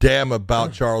give a damn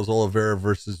about Charles Oliveira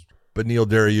versus Beneil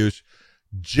Dariush.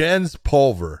 Jens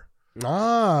Pulver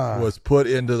was put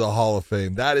into the Hall of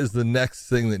Fame. That is the next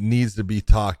thing that needs to be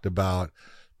talked about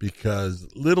because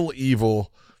Little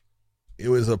Evil, it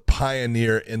was a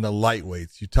pioneer in the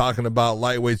lightweights. You're talking about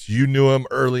lightweights. You knew him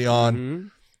early on. Mm-hmm.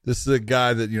 This is a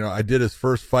guy that, I did his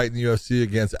first fight in the UFC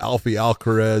against Alfie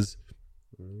Alcarez.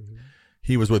 Mm-hmm.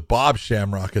 He was with Bob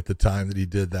Shamrock at the time that he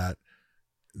did that.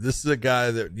 This is a guy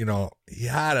that, he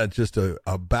had just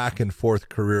a back and forth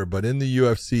career, but in the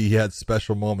UFC, he had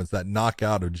special moments. That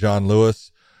knockout of John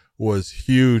Lewis was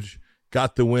huge.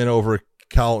 Got the win over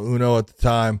Cal Uno at the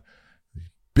time.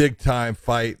 Big time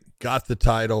fight. Got the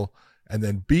title. And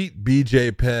then beat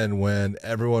BJ Penn when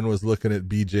everyone was looking at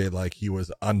BJ like he was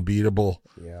unbeatable.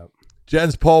 Yeah.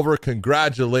 Jens Pulver,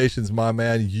 congratulations, my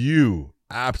man. You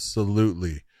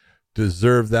absolutely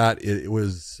deserve that. It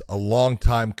was a long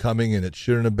time coming, and it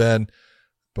shouldn't have been.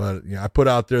 But I put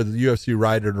out there the UFC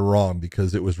righted it wrong,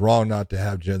 because it was wrong not to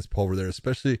have Jens Pulver there.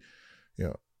 Especially,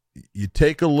 you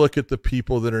take a look at the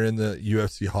people that are in the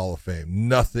UFC Hall of Fame.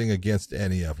 Nothing against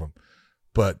any of them,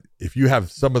 but if you have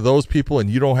some of those people and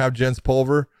you don't have Jens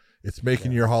Pulver, it's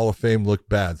making your Hall of Fame look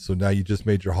bad. So now you just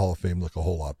made your Hall of Fame look a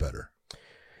whole lot better.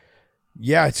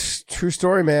 Yeah, it's true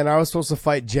story, man. I was supposed to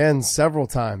fight Jens several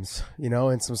times,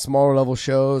 in some smaller level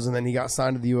shows, and then he got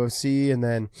signed to the UFC, and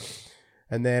then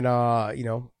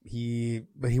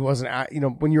he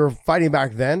wasn't when you were fighting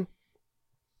back then,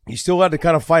 you still had to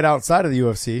kind of fight outside of the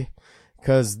UFC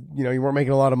because you weren't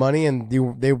making a lot of money, and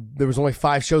there was only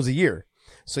 5 shows a year,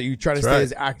 so you try to stay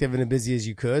as active and as busy as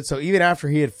you could. So even after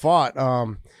he had fought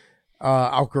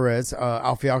Alvarez in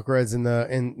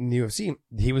the UFC,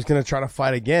 he was going to try to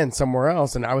fight again somewhere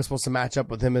else, and I was supposed to match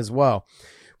up with him as well.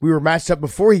 We were matched up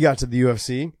before he got to the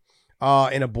UFC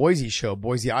in a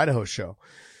Boise, Idaho show,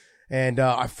 and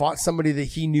I fought somebody that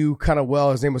he knew kind of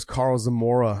well. His name was Carl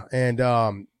Zamora, and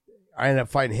I ended up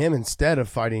fighting him instead of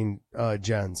fighting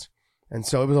Jens. And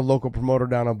so it was a local promoter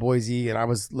down in Boise, and I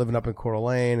was living up in Coeur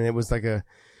d'Alene, and it was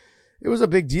a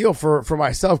big deal for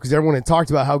myself because everyone had talked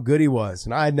about how good he was,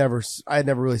 and I had never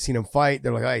really seen him fight.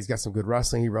 They're like, oh, he's got some good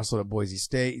wrestling. He wrestled at Boise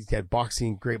State. He's got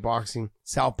boxing, great boxing.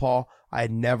 Southpaw. I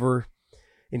had never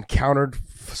encountered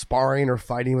sparring or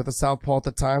fighting with a southpaw at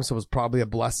the time, so it was probably a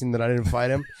blessing that I didn't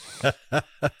fight him.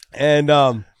 And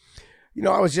I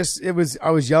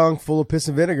was young, full of piss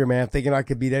and vinegar, man, thinking I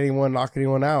could beat anyone, knock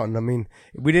anyone out. And I mean,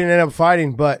 we didn't end up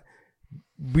fighting, but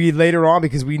we later on,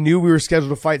 because we knew we were scheduled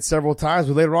to fight several times,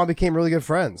 we later on became really good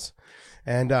friends.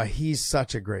 And he's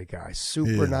such a great guy,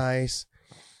 super nice.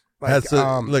 Has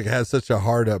such a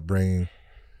hard upbringing.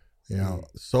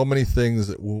 So many things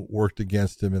that worked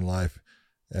against him in life,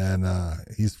 and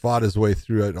he's fought his way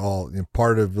through it all.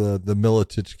 Part of the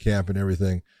Militich camp and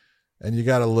everything. And you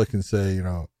got to look and say,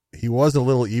 he was a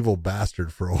little evil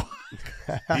bastard for a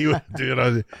while.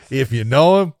 If you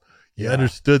know him, you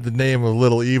understood the name of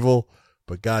Little Evil.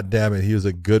 But God damn it, he was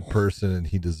a good person and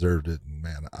he deserved it. And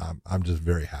man, I'm just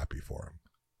very happy for him.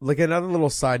 Like, another little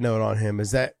side note on him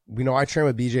is that, I trained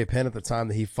with BJ Penn at the time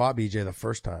that he fought BJ the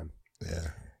first time.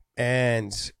 Yeah.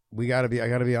 And I gotta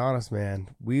be honest, man.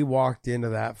 We walked into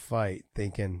that fight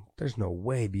thinking, there's no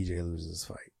way BJ loses this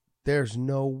fight. There's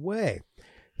no way.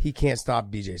 He can't stop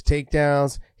BJ's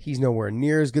takedowns. He's nowhere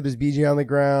near as good as BJ on the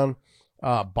ground.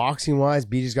 Boxing wise,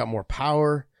 BJ's got more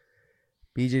power.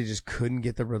 BJ just couldn't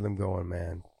get the rhythm going,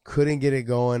 man. Couldn't get it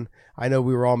going. I know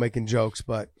we were all making jokes,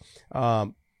 but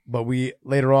we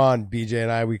later on, BJ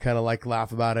and I, we kind of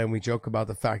laugh about it, and we joke about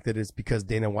the fact that it's because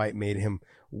Dana White made him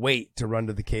wait to run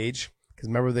to the cage. Because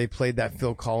remember they played that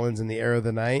Phil Collins in the Air of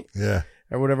the Night? Yeah.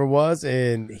 Or whatever it was,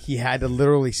 and he had to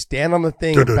literally stand on the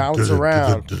thing and bounce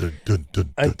around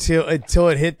until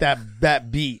it hit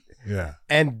that beat. Yeah.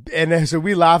 And so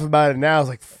we laugh about it now. It's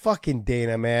like, fucking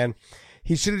Dana, man.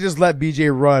 He should have just let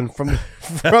BJ run from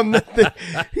the thing.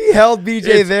 He held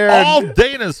BJ there. It's all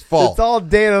Dana's fault. It's all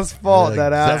Dana's fault, Yeah,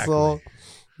 that exactly. asshole.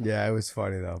 Yeah, it was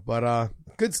funny though. But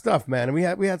good stuff, man. And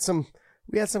we had some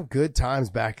good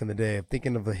times back in the day. I'm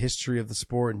thinking of the history of the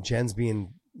sport and Jens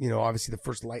being, obviously the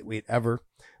first lightweight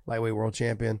world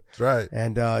champion. That's right.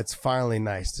 And it's finally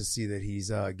nice to see that he's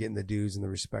getting the dues and the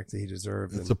respect that he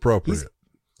deserves. It's appropriate.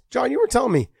 John, you were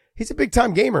telling me he's a big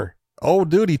time gamer. Oh,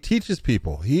 dude, he teaches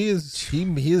people. He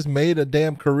has made a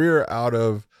damn career out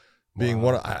of being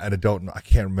one. I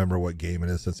can't remember what game it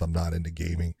is since I'm not into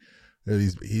gaming.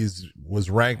 He's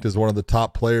was ranked as one of the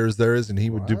top players there is, and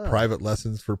he would do private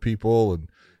lessons for people, and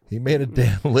he made a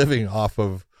damn living off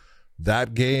of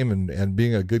that game and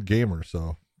being a good gamer.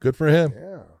 So good for him.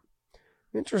 Yeah,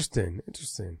 interesting.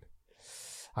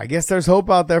 I guess there's hope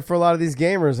out there for a lot of these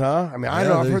gamers, huh? I mean, I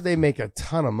know I've heard they make a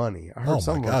ton of money. I heard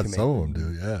some of them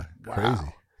do. Yeah, wow.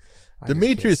 Crazy.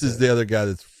 Demetrius is the other guy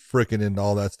that's freaking into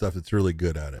all that stuff. That's really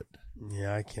good at it.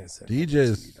 Yeah, I can't say. DJ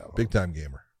is big time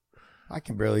gamer. I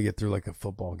can barely get through a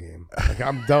football game.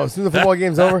 I'm done. As soon as the football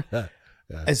game's over,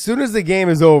 as soon as the game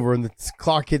is over and the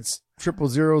clock hits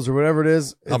 000s or whatever it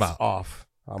is, I'm out. Off.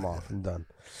 I'm off. I'm done.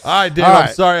 All right, Dave.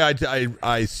 I'm sorry.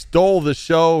 I stole the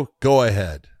show. Go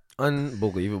ahead.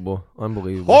 Unbelievable.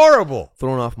 Horrible.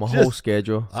 Thrown off my whole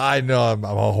schedule. I know. I'm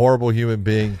a horrible human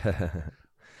being.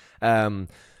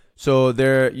 So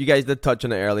you guys did touch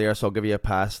on it earlier, so I'll give you a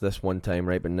pass this one time,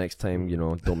 right? But next time,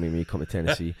 don't make me come to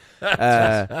Tennessee.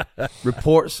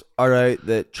 Reports are out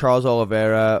that Charles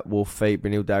Oliveira will fight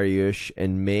Beneil Dariush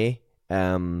in May.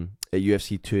 at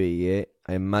UFC 288.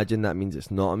 I imagine that means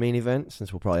it's not a main event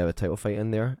since we'll probably have a title fight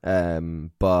in there.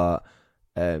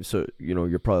 So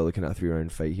you're probably looking at a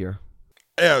 3-round fight here.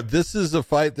 Yeah, this is a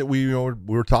fight that we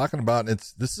were talking about. And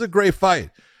this is a great fight.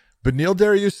 But Beneil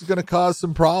Dariush is going to cause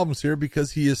some problems here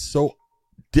because he is so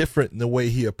different in the way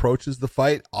he approaches the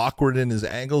fight, awkward in his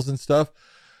angles and stuff.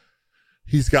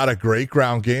 He's got a great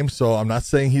ground game, so I'm not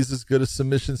saying he's as good a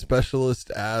submission specialist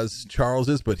as Charles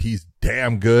is, but he's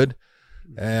damn good.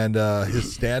 And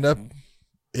his stand-up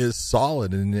is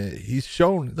solid, and he's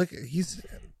shown.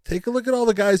 Take a look at all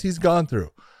the guys he's gone through.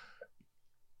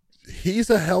 He's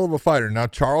a hell of a fighter. Now,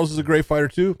 Charles is a great fighter,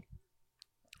 too.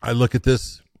 I look at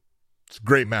this. It's a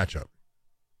great matchup.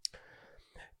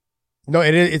 No,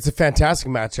 it's a fantastic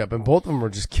matchup, and both of them are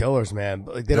just killers, man.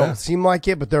 Like, they don't seem like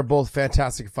it, but they're both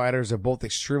fantastic fighters. They're both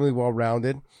extremely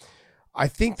well-rounded. I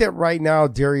think that right now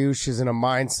Dariush is in a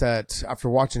mindset after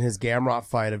watching his Gamrot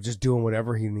fight of just doing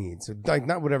whatever he needs. Like,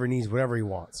 not whatever he needs, whatever he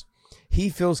wants. He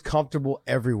feels comfortable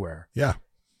everywhere. Yeah.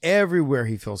 Everywhere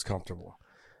he feels comfortable.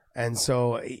 And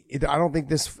so I don't think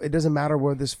it doesn't matter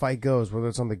where this fight goes, whether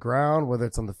it's on the ground, whether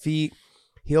it's on the feet.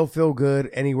 He'll feel good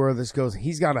anywhere this goes.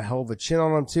 He's got a hell of a chin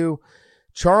on him, too.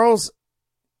 Charles,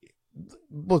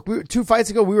 look, 2 fights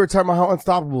ago, we were talking about how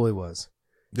unstoppable he was.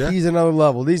 Yeah. He's another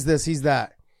level. He's this, he's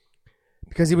that.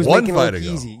 Because he was making it look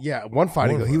easy. Yeah, one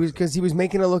fight ago. Because he was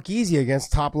making it look easy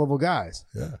against top-level guys.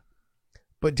 Yeah.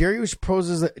 But Dariush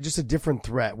poses just a different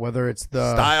threat, whether it's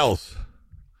the... Styles.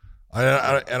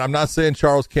 And I'm not saying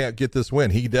Charles can't get this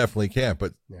win. He definitely can't.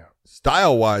 But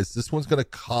style-wise, this one's going to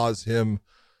cause him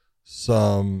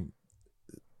some...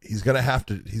 He's gonna have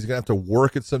to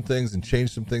work at some things and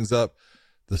change some things up.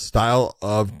 The style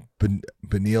of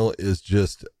Beneil is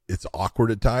it's awkward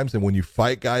at times, and when you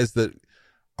fight guys that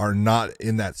are not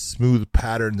in that smooth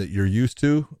pattern that you're used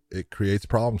to, it creates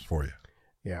problems for you.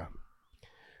 Yeah,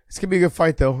 it's gonna be a good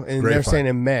fight though, and Great they're fight. saying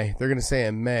in May. They're gonna say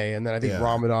in May, and then I think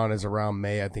Ramadan is around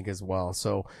May, I think as well.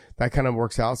 So that kind of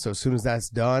works out. So as soon as that's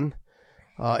done,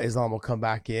 Islam will come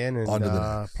back in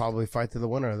and probably fight to the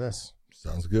winner of this.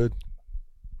 Sounds good.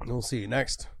 We'll see you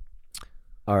next.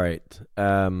 All right.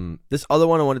 This other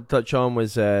one I wanted to touch on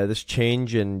was this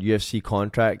change in UFC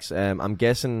contracts. I'm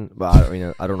guessing,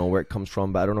 well, I don't know where it comes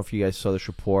from, but I don't know if you guys saw this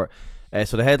report.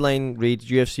 So the headline reads,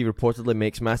 UFC reportedly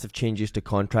makes massive changes to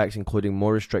contracts, including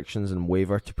more restrictions and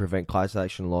waiver to prevent class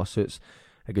action lawsuits.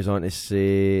 It goes on to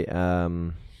say,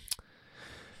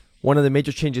 one of the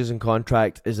major changes in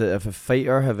contract is that if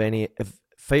fighters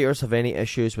have any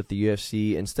issues with the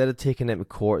UFC, instead of taking it to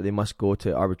court, they must go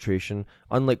to arbitration.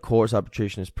 Unlike courts,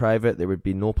 arbitration is private. There would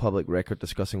be no public record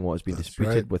discussing what has been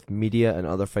disputed, with media and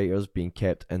other fighters being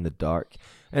kept in the dark.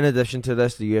 In addition to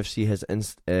this, the UFC has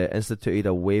instituted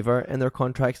a waiver in their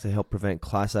contracts to help prevent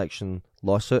class action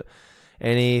lawsuit.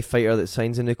 Any fighter that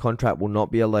signs a new contract will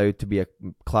not be allowed to be a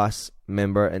class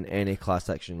member in any class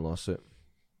action lawsuit.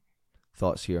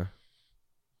 Thoughts here?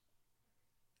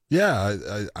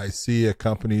 Yeah, I see a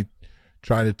company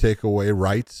trying to take away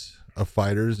rights of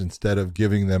fighters instead of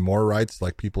giving them more rights,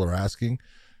 like people are asking.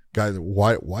 Guys,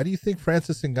 why do you think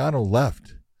Francis Ngannou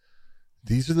left?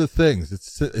 These are the things.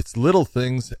 It's little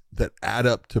things that add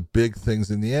up to big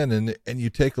things in the end. And you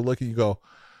take a look and you go,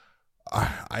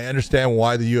 I understand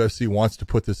why the UFC wants to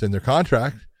put this in their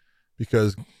contract,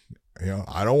 because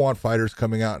I don't want fighters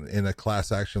coming out in a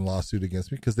class action lawsuit against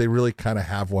me, because they really kind of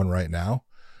have one right now.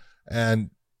 And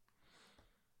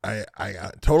I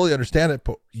totally understand it,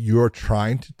 but you're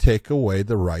trying to take away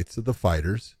the rights of the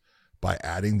fighters by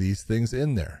adding these things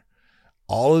in there.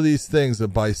 All of these things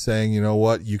by saying, you know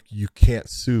what, you can't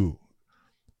sue.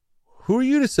 Who are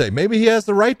you to say? Maybe he has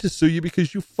the right to sue you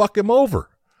because you fuck him over.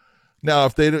 Now,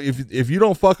 if you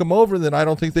don't fuck him over, then I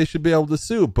don't think they should be able to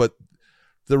sue. But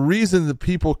the reason that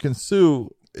people can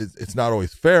sue, it's not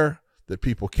always fair that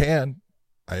people can.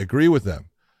 I agree with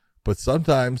them, but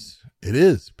sometimes it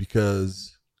is,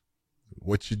 because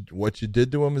what you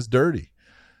did to them is dirty,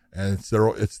 and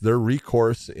it's their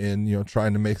recourse in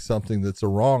trying to make something that's a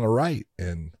wrong a right.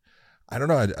 And I don't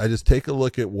know. I just take a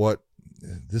look at what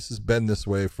this has been this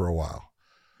way for a while.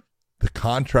 The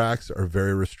contracts are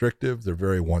very restrictive. They're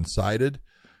very one-sided,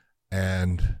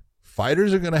 and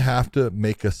fighters are going to have to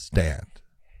make a stand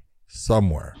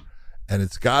somewhere. And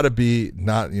it's got to be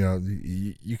not,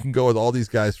 you can go with all these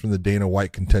guys from the Dana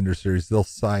White Contender Series. They'll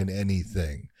sign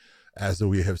anything, as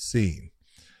we have seen.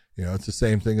 It's the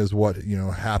same thing as what,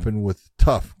 happened with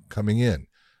Tough coming in.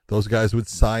 Those guys would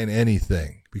sign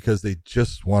anything because they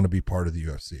just want to be part of the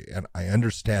UFC. And I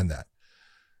understand that.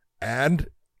 And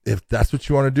if that's what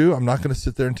you want to do, I'm not going to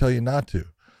sit there and tell you not to.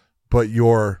 But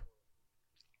your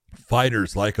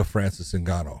fighters like a Francis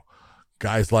Ngannou,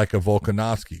 guys like a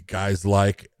Volkanovski, guys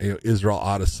like Israel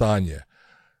Adesanya.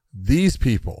 These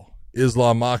people,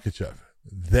 Islam Makhachev,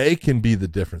 they can be the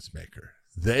difference maker.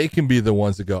 They can be the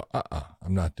ones that go,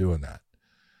 I'm not doing that.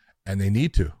 And they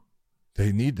need to.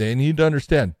 They need to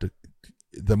understand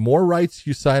the more rights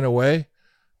you sign away,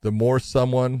 the more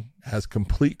someone has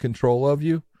complete control of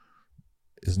you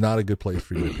is not a good place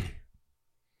for you to be.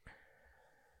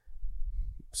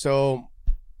 So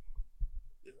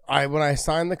when I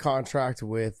signed the contract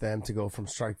with them to go from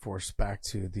Strikeforce back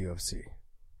to the UFC,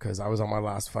 because I was on my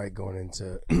last fight going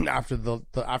into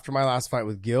after my last fight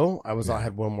with Gil, I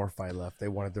had one more fight left. They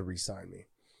wanted to re-sign me.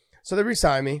 So they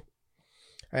re-signed me,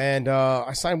 and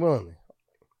I signed willingly.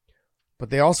 But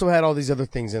they also had all these other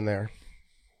things in there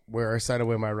where I signed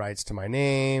away my rights to my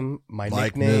name, my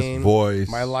nickname, voice,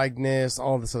 my likeness,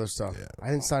 all this other stuff. Yeah. I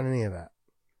didn't sign any of that.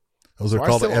 Those are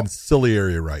called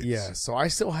ancillary rights. Yeah, so I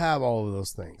still have all of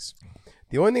those things.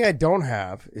 The only thing I don't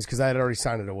have is because I had already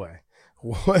signed it away.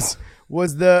 Was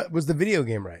the video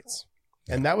game rights,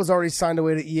 and that was already signed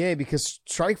away to EA because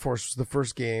Strikeforce was the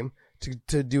first game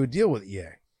to do a deal with EA. Yeah.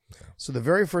 So the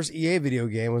very first EA video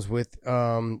game was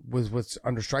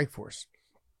under Strikeforce,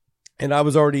 and I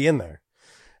was already in there,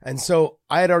 and so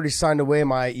I had already signed away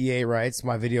my EA rights,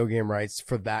 my video game rights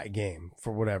for that game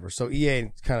for whatever. So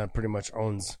EA kind of pretty much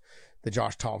owns the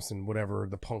Josh Thompson, whatever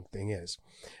the Punk thing is.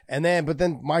 And then, but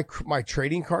then my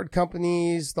trading card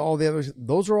companies, all the others,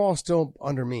 those are all still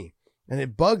under me. And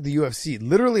it bugged the UFC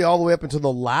literally all the way up until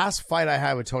the last fight I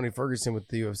had with Tony Ferguson with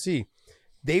the UFC.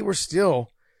 They were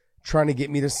still trying to get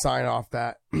me to sign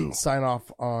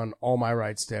off on all my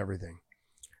rights to everything.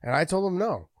 And I told them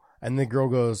no. And the girl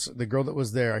that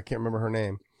was there, I can't remember her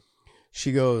name.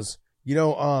 She goes,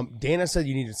 Dana said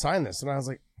you need to sign this. And I was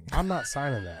like, I'm not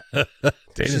signing that.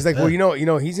 She's like, well,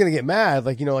 he's going to get mad.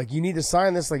 Like, you need to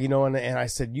sign this. Like, and I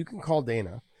said, you can call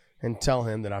Dana and tell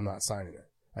him that I'm not signing it.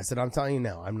 I said, I'm telling you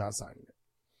now, I'm not signing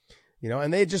it.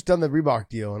 And they had just done the Reebok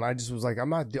deal. And I just was like, I'm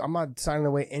not signing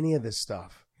away any of this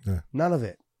stuff. Yeah. None of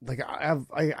it. Like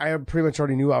I pretty much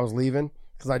already knew I was leaving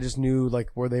because I just knew like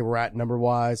where they were at number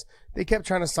wise. They kept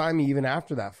trying to sign me even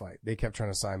after that fight. They kept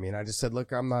trying to sign me. And I just said,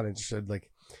 look, I'm not interested. Like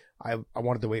I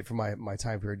wanted to wait for my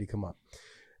time period to come up.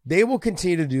 They will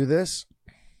continue to do this.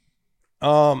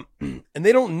 And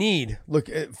they don't need,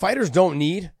 fighters don't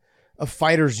need a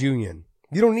fighters union.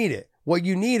 You don't need it. What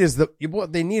you need is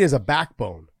what they need is a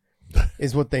backbone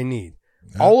is what they need.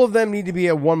 Yeah. All of them need to be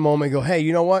at one moment go, hey,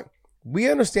 you know what? We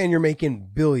understand you're making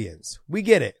billions. We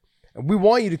get it. And we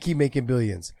want you to keep making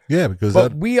billions. Yeah, because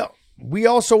we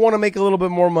also want to make a little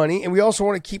bit more money and we also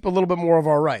want to keep a little bit more of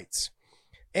our rights.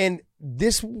 And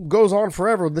this goes on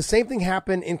forever. The same thing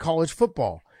happened in college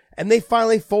football. And they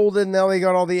finally folded. Now they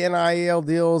got all the NIL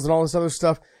deals and all this other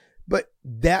stuff. But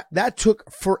that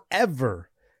took forever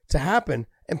to happen.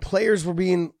 And players were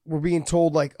being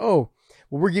told like, oh,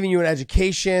 well, we're giving you an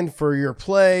education for your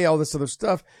play, all this other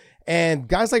stuff. And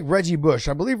guys like Reggie Bush,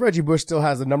 I believe Reggie Bush still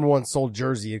has the number one sold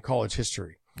jersey in college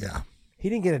history. Yeah. He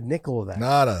didn't get a nickel of that.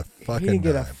 Not a fucking He didn't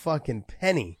get a fucking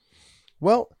penny.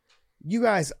 Well, you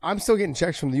guys, I'm still getting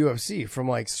checks from the UFC from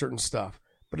like certain stuff,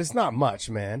 but it's not much,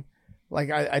 man. Like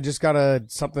I just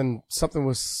got something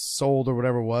was sold or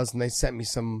whatever it was, and they sent me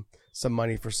some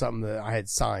money for something that I had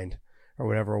signed or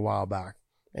whatever a while back.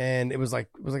 And it was like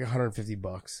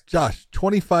 $150. Josh,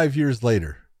 25 years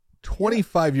later.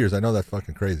 25 years. I know that's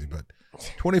fucking crazy, but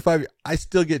 25 I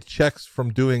still get checks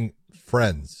from doing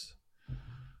Friends.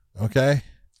 Okay?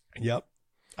 Yep.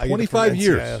 25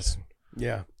 years.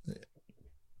 Yeah.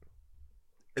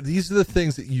 These are the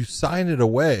things that you sign it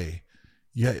away.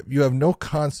 You have no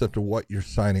concept of what you're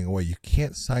signing away. You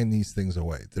can't sign these things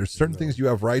away. There's certain things you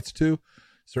have rights to,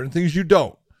 certain things you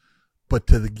don't. But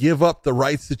to give up the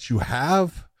rights that you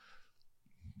have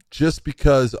just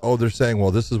because, they're saying,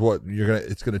 well, this is what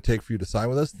it's going to take for you to sign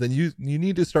with us, then you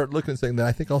need to start looking and saying, then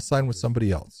I think I'll sign with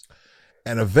somebody else.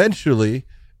 And eventually,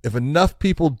 if enough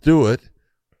people do it,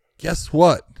 guess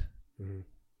what? Mm-hmm.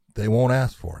 They won't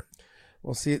ask for it.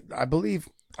 Well, see, I believe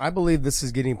this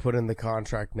is getting put in the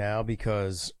contract now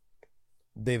because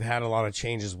they've had a lot of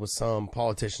changes with some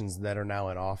politicians that are now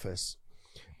in office,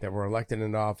 that were elected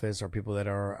into office, or people that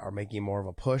are making more of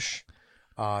a push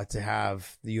to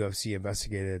have the UFC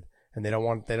investigated, and they don't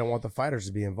want the fighters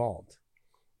to be involved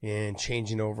in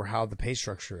changing over how the pay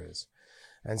structure is.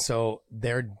 And so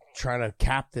they're trying to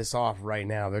cap this off right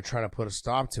now. They're trying to put a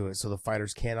stop to it so the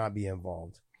fighters cannot be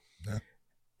involved. Yeah.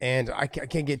 And I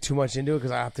can't get too much into it because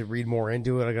I have to read more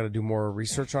into it. I got to do more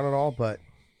research on it all. But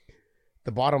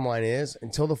the bottom line is,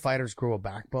 until the fighters grow a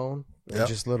backbone, and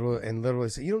just literally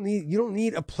say, you don't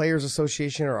need a players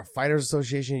association or a fighters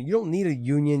association. You don't need a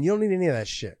union. You don't need any of that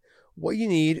shit. What you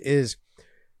need is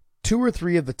 2 or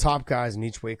 3 of the top guys in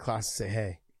each weight class to say,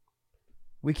 hey,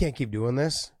 we can't keep doing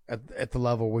this at the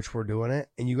level which we're doing it,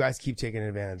 and you guys keep taking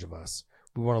advantage of us.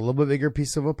 We want a little bit bigger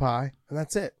piece of a pie, and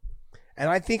that's it. And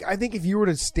I think if you were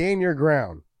to stand your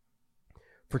ground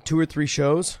for 2 or 3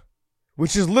 shows,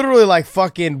 which is literally like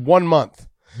fucking 1 month.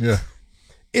 Yeah.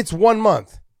 It's 1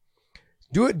 month.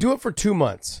 Do it for 2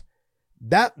 months.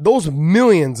 Those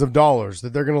millions of dollars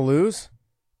that they're going to lose,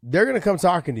 they're going to come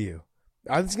talking to you.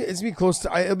 It'll be close to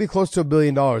 $1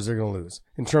 billion they're going to lose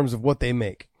in terms of what they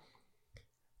make.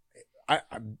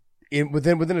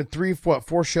 Within a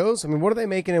 3-4 shows. I mean, what are they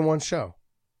making in one show?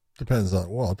 It depends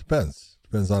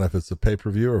on if it's a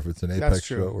pay-per-view or if it's an Apex That's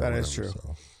true. show. Or that whatever, is true.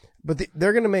 So. But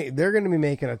they're going to be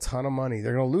making a ton of money.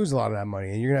 They're going to lose a lot of that money,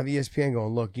 and you're going to have ESPN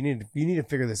going, look, you need to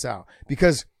figure this out,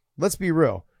 because let's be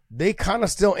real, they kind of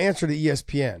still answer to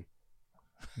ESPN.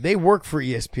 They work for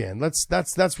ESPN.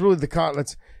 That's really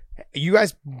the you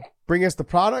guys bring us the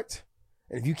product,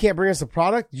 and if you can't bring us the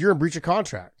product, you're in breach of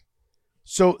contract.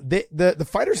 So the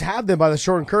fighters have them by the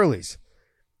short and curlies.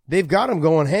 They've got them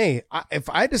going, hey, if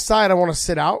I decide I want to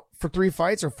sit out for 3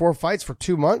 fights or 4 fights for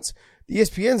 2 months, the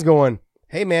ESPN's going,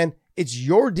 hey man, it's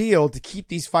your deal to keep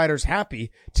these fighters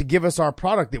happy, to give us our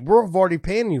product that we're already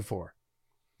paying you for.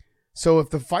 So if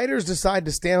the fighters decide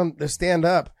to stand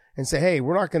up and say, hey,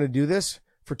 we're not going to do this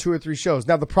for 2 or 3 shows.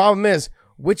 Now the problem is,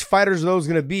 which fighters are those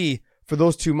going to be for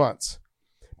those 2 months?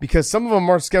 Because some of them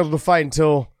aren't scheduled to fight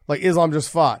until, like Islam just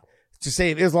fought. To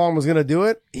say if Islam was going to do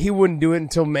it, he wouldn't do it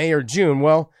until May or June.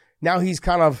 Well, now he's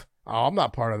kind of, I'm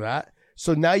not part of that.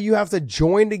 So now you have to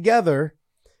join together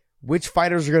which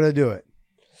fighters are going to do it.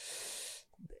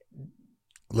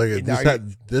 Look at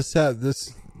this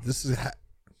is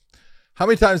how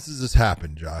many times does this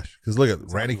happen, Josh? Because look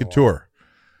at Randy Couture.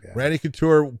 Yeah. Randy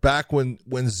Couture back when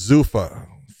Zuffa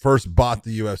first bought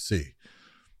the UFC.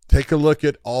 Take a look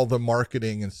at all the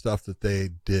marketing and stuff that they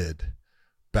did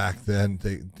back then.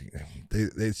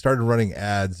 They started running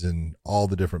ads in all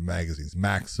the different magazines,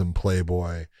 Maxim,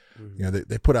 Playboy. Mm-hmm. You know,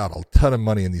 they put out a ton of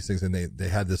money in these things, and they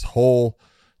had this whole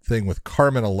thing with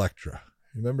Carmen Electra.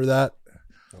 You remember that?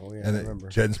 Oh yeah, and I remember.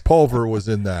 Jens Pulver was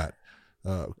in that.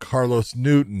 Carlos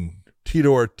Newton,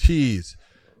 Tito Ortiz.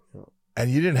 And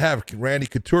you didn't have Randy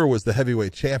Couture was the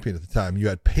heavyweight champion at the time. You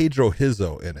had Pedro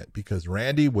Hizzo in it because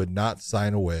Randy would not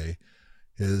sign away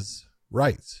his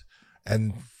rights.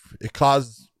 And it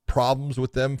caused problems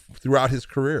with them throughout his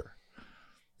career.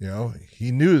 You know,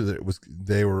 he knew that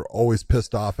they were always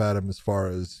pissed off at him as far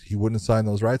as he wouldn't sign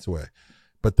those rights away.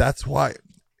 But that's why,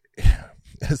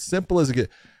 as simple as it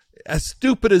gets, as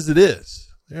stupid as it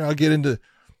is, you know, I'll get into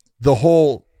the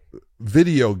whole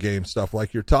video game stuff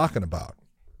like you're talking about.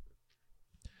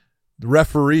 The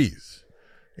referees,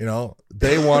 you know,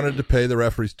 they wanted to pay the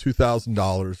referees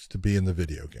 $2,000 to be in the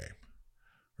video game,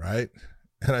 right?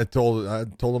 And I told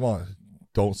them all,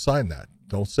 don't sign that.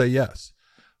 Don't say yes.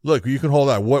 Look, you can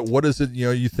hold out. What is it? You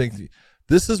know, you think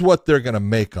this is what they're going to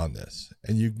make on this,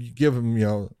 and you give them, you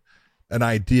know, an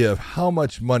idea of how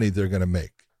much money they're going to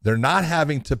make. They're not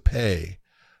having to pay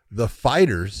the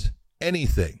fighters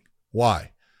anything.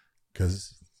 Why?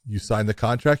 Because you sign the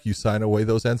contract, you sign away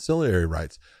those ancillary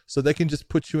rights. So they can just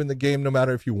put you in the game no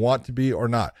matter if you want to be or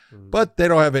not. But they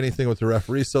don't have anything with the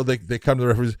referees, so they come to the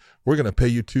referees, we're going to pay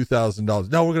you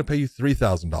 $2,000. No, we're going to pay you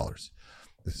 $3,000.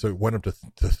 So it went up to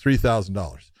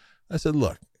 $3,000. I said,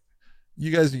 look,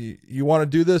 you guys, you want to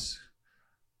do this?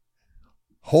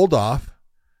 Hold off.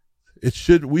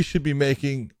 We should be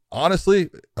making, honestly,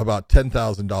 about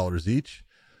 $10,000 each.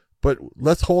 But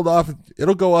let's hold off.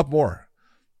 It'll go up more.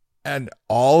 And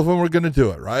all of them are going to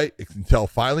do it, right? Until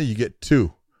finally you get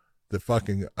 2 that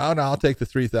fucking, oh no, I'll take the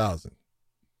 3,000.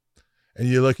 And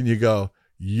you look and you go,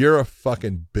 you're a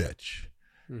fucking bitch.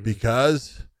 Mm-hmm.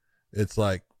 Because it's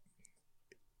like,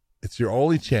 it's your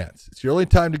only chance. It's your only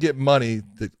time to get money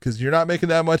because you're not making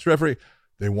that much referee.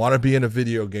 They want to be in a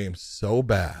video game so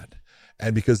bad.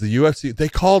 And because the UFC, they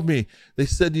called me, they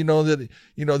said, they were going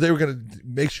to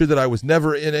make sure that I was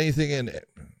never in anything. And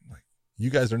like, you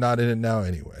guys are not in it now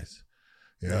anyways.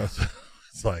 You know, so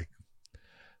it's like,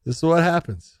 this is what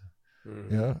happens.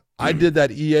 Mm-hmm. You know, I did that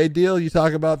EA deal. You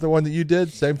talk about the one that you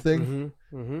did, same thing.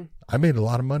 Mm-hmm. Mm-hmm. I made a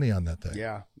lot of money on that thing.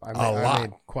 Yeah. I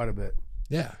made quite a bit.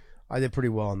 Yeah. I did pretty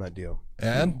well on that deal.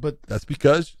 But that's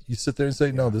because you sit there and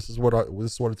say, no, this is what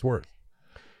it's worth.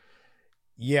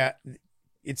 Yeah.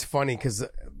 It's funny because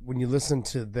when you listen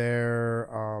to their,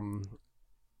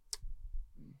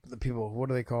 the people,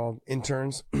 what are they called?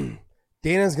 Interns.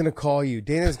 Dana's going to call you.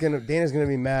 Dana's going to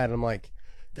be mad. I'm like,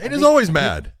 Dana's always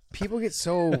mad. people get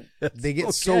so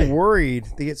okay. worried.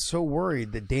 They get so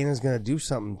worried that Dana's going to do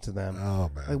something to them. Oh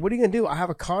man. Like, what are you going to do? I have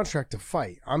a contract to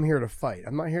fight. I'm here to fight.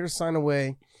 I'm not here to sign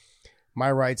away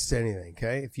my rights to anything.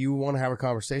 Okay. If you want to have a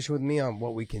conversation with me on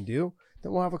what we can do,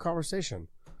 then we'll have a conversation.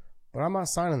 But I'm not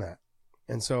signing that.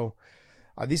 And so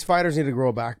these fighters need to grow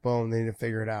a backbone. They need to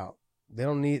figure it out. They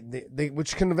don't need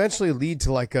which can eventually lead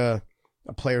to like a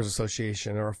players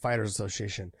association or a fighters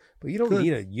association. But you don't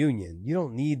need a union. You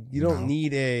don't need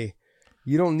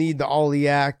the Ali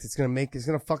Act. It's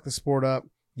gonna fuck the sport up.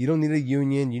 You don't need a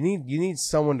union. You need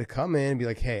someone to come in and be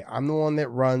like, hey, I'm the one that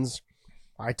runs.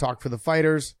 I talk for the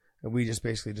fighters, and we just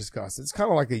basically discuss. It's kind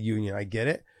of like a union. I get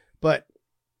it, but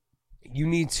they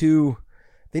need to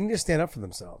stand up for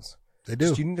themselves. They do.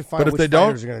 Just, you need to find but if which they don't,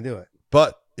 fighters are going to do it.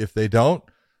 But if they don't,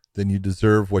 then you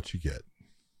deserve what you get.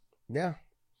 Yeah.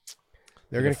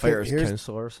 They're going to fighter's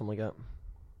counselor or something like that.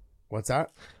 What's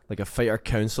that? Like a fighter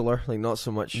counselor, like not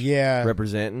so much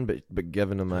representing, but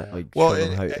giving them a, like. Well,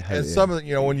 and some of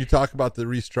the, when you talk about the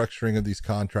restructuring of these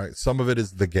contracts, some of it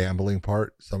is the gambling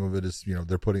part. Some of it is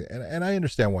they're putting, and I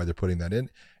understand why they're putting that in.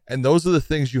 And those are the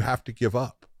things you have to give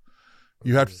up.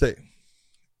 You have to say,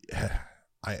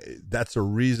 that's a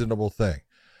reasonable thing.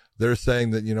 They're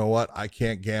saying that, you know what, I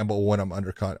can't gamble when I'm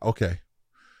under contract. Okay.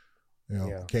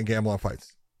 Can't gamble on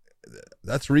fights.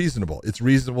 That's reasonable. It's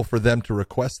reasonable for them to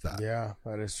request that. Yeah,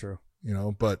 that is true.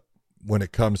 But when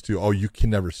it comes to, you can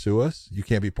never sue us, you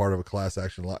can't be part of a class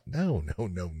action law. No.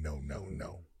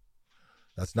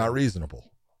 That's not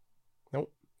reasonable.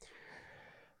 Nope.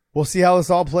 We'll see how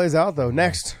this all plays out, though.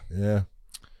 Next. Yeah.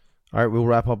 All right, we'll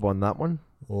wrap up on that one.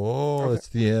 Oh, it's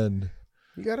the end.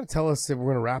 You got to tell us if we're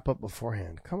going to wrap up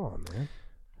beforehand. Come on, man.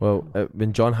 Well,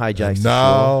 when John hijacks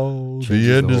now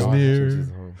the end is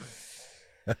near.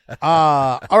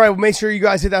 All right, well, make sure you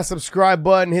guys hit that subscribe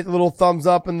button, hit the little thumbs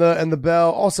up and the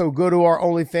bell. Also, go to our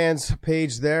OnlyFans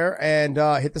page there and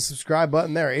hit the subscribe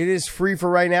button there. It is free for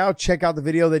right now. Check out the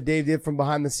video that Dave did from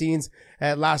behind the scenes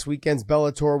at last weekend's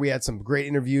Bellator. We had some great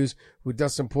interviews with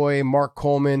Dustin Poirier, Mark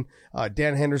Coleman,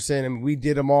 Dan Henderson, and we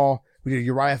did them all. We did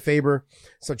Uriah Faber.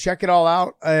 So check it all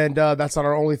out, and that's on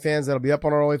our OnlyFans. That'll be up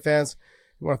on our OnlyFans.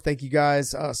 We want to thank you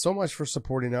guys so much for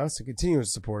supporting us and continuing to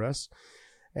support us.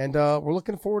 And we're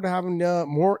looking forward to having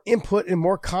more input and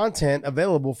more content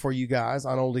available for you guys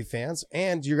on OnlyFans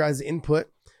and your guys'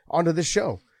 input onto the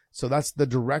show. So that's the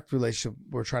direct relationship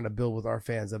we're trying to build with our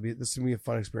fans. This is going to be a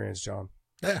fun experience, John.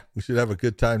 Yeah, we should have a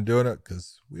good time doing it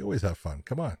because we always have fun.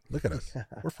 Come on, look at us.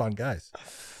 We're fun guys.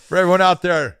 For everyone out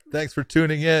there, thanks for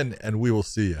tuning in, and we will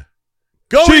see you.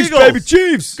 Go Chiefs, Eagles! baby,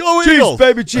 Chiefs! Go Chiefs, Eagles!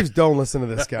 baby, Chiefs. Don't listen to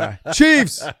this guy.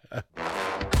 Chiefs!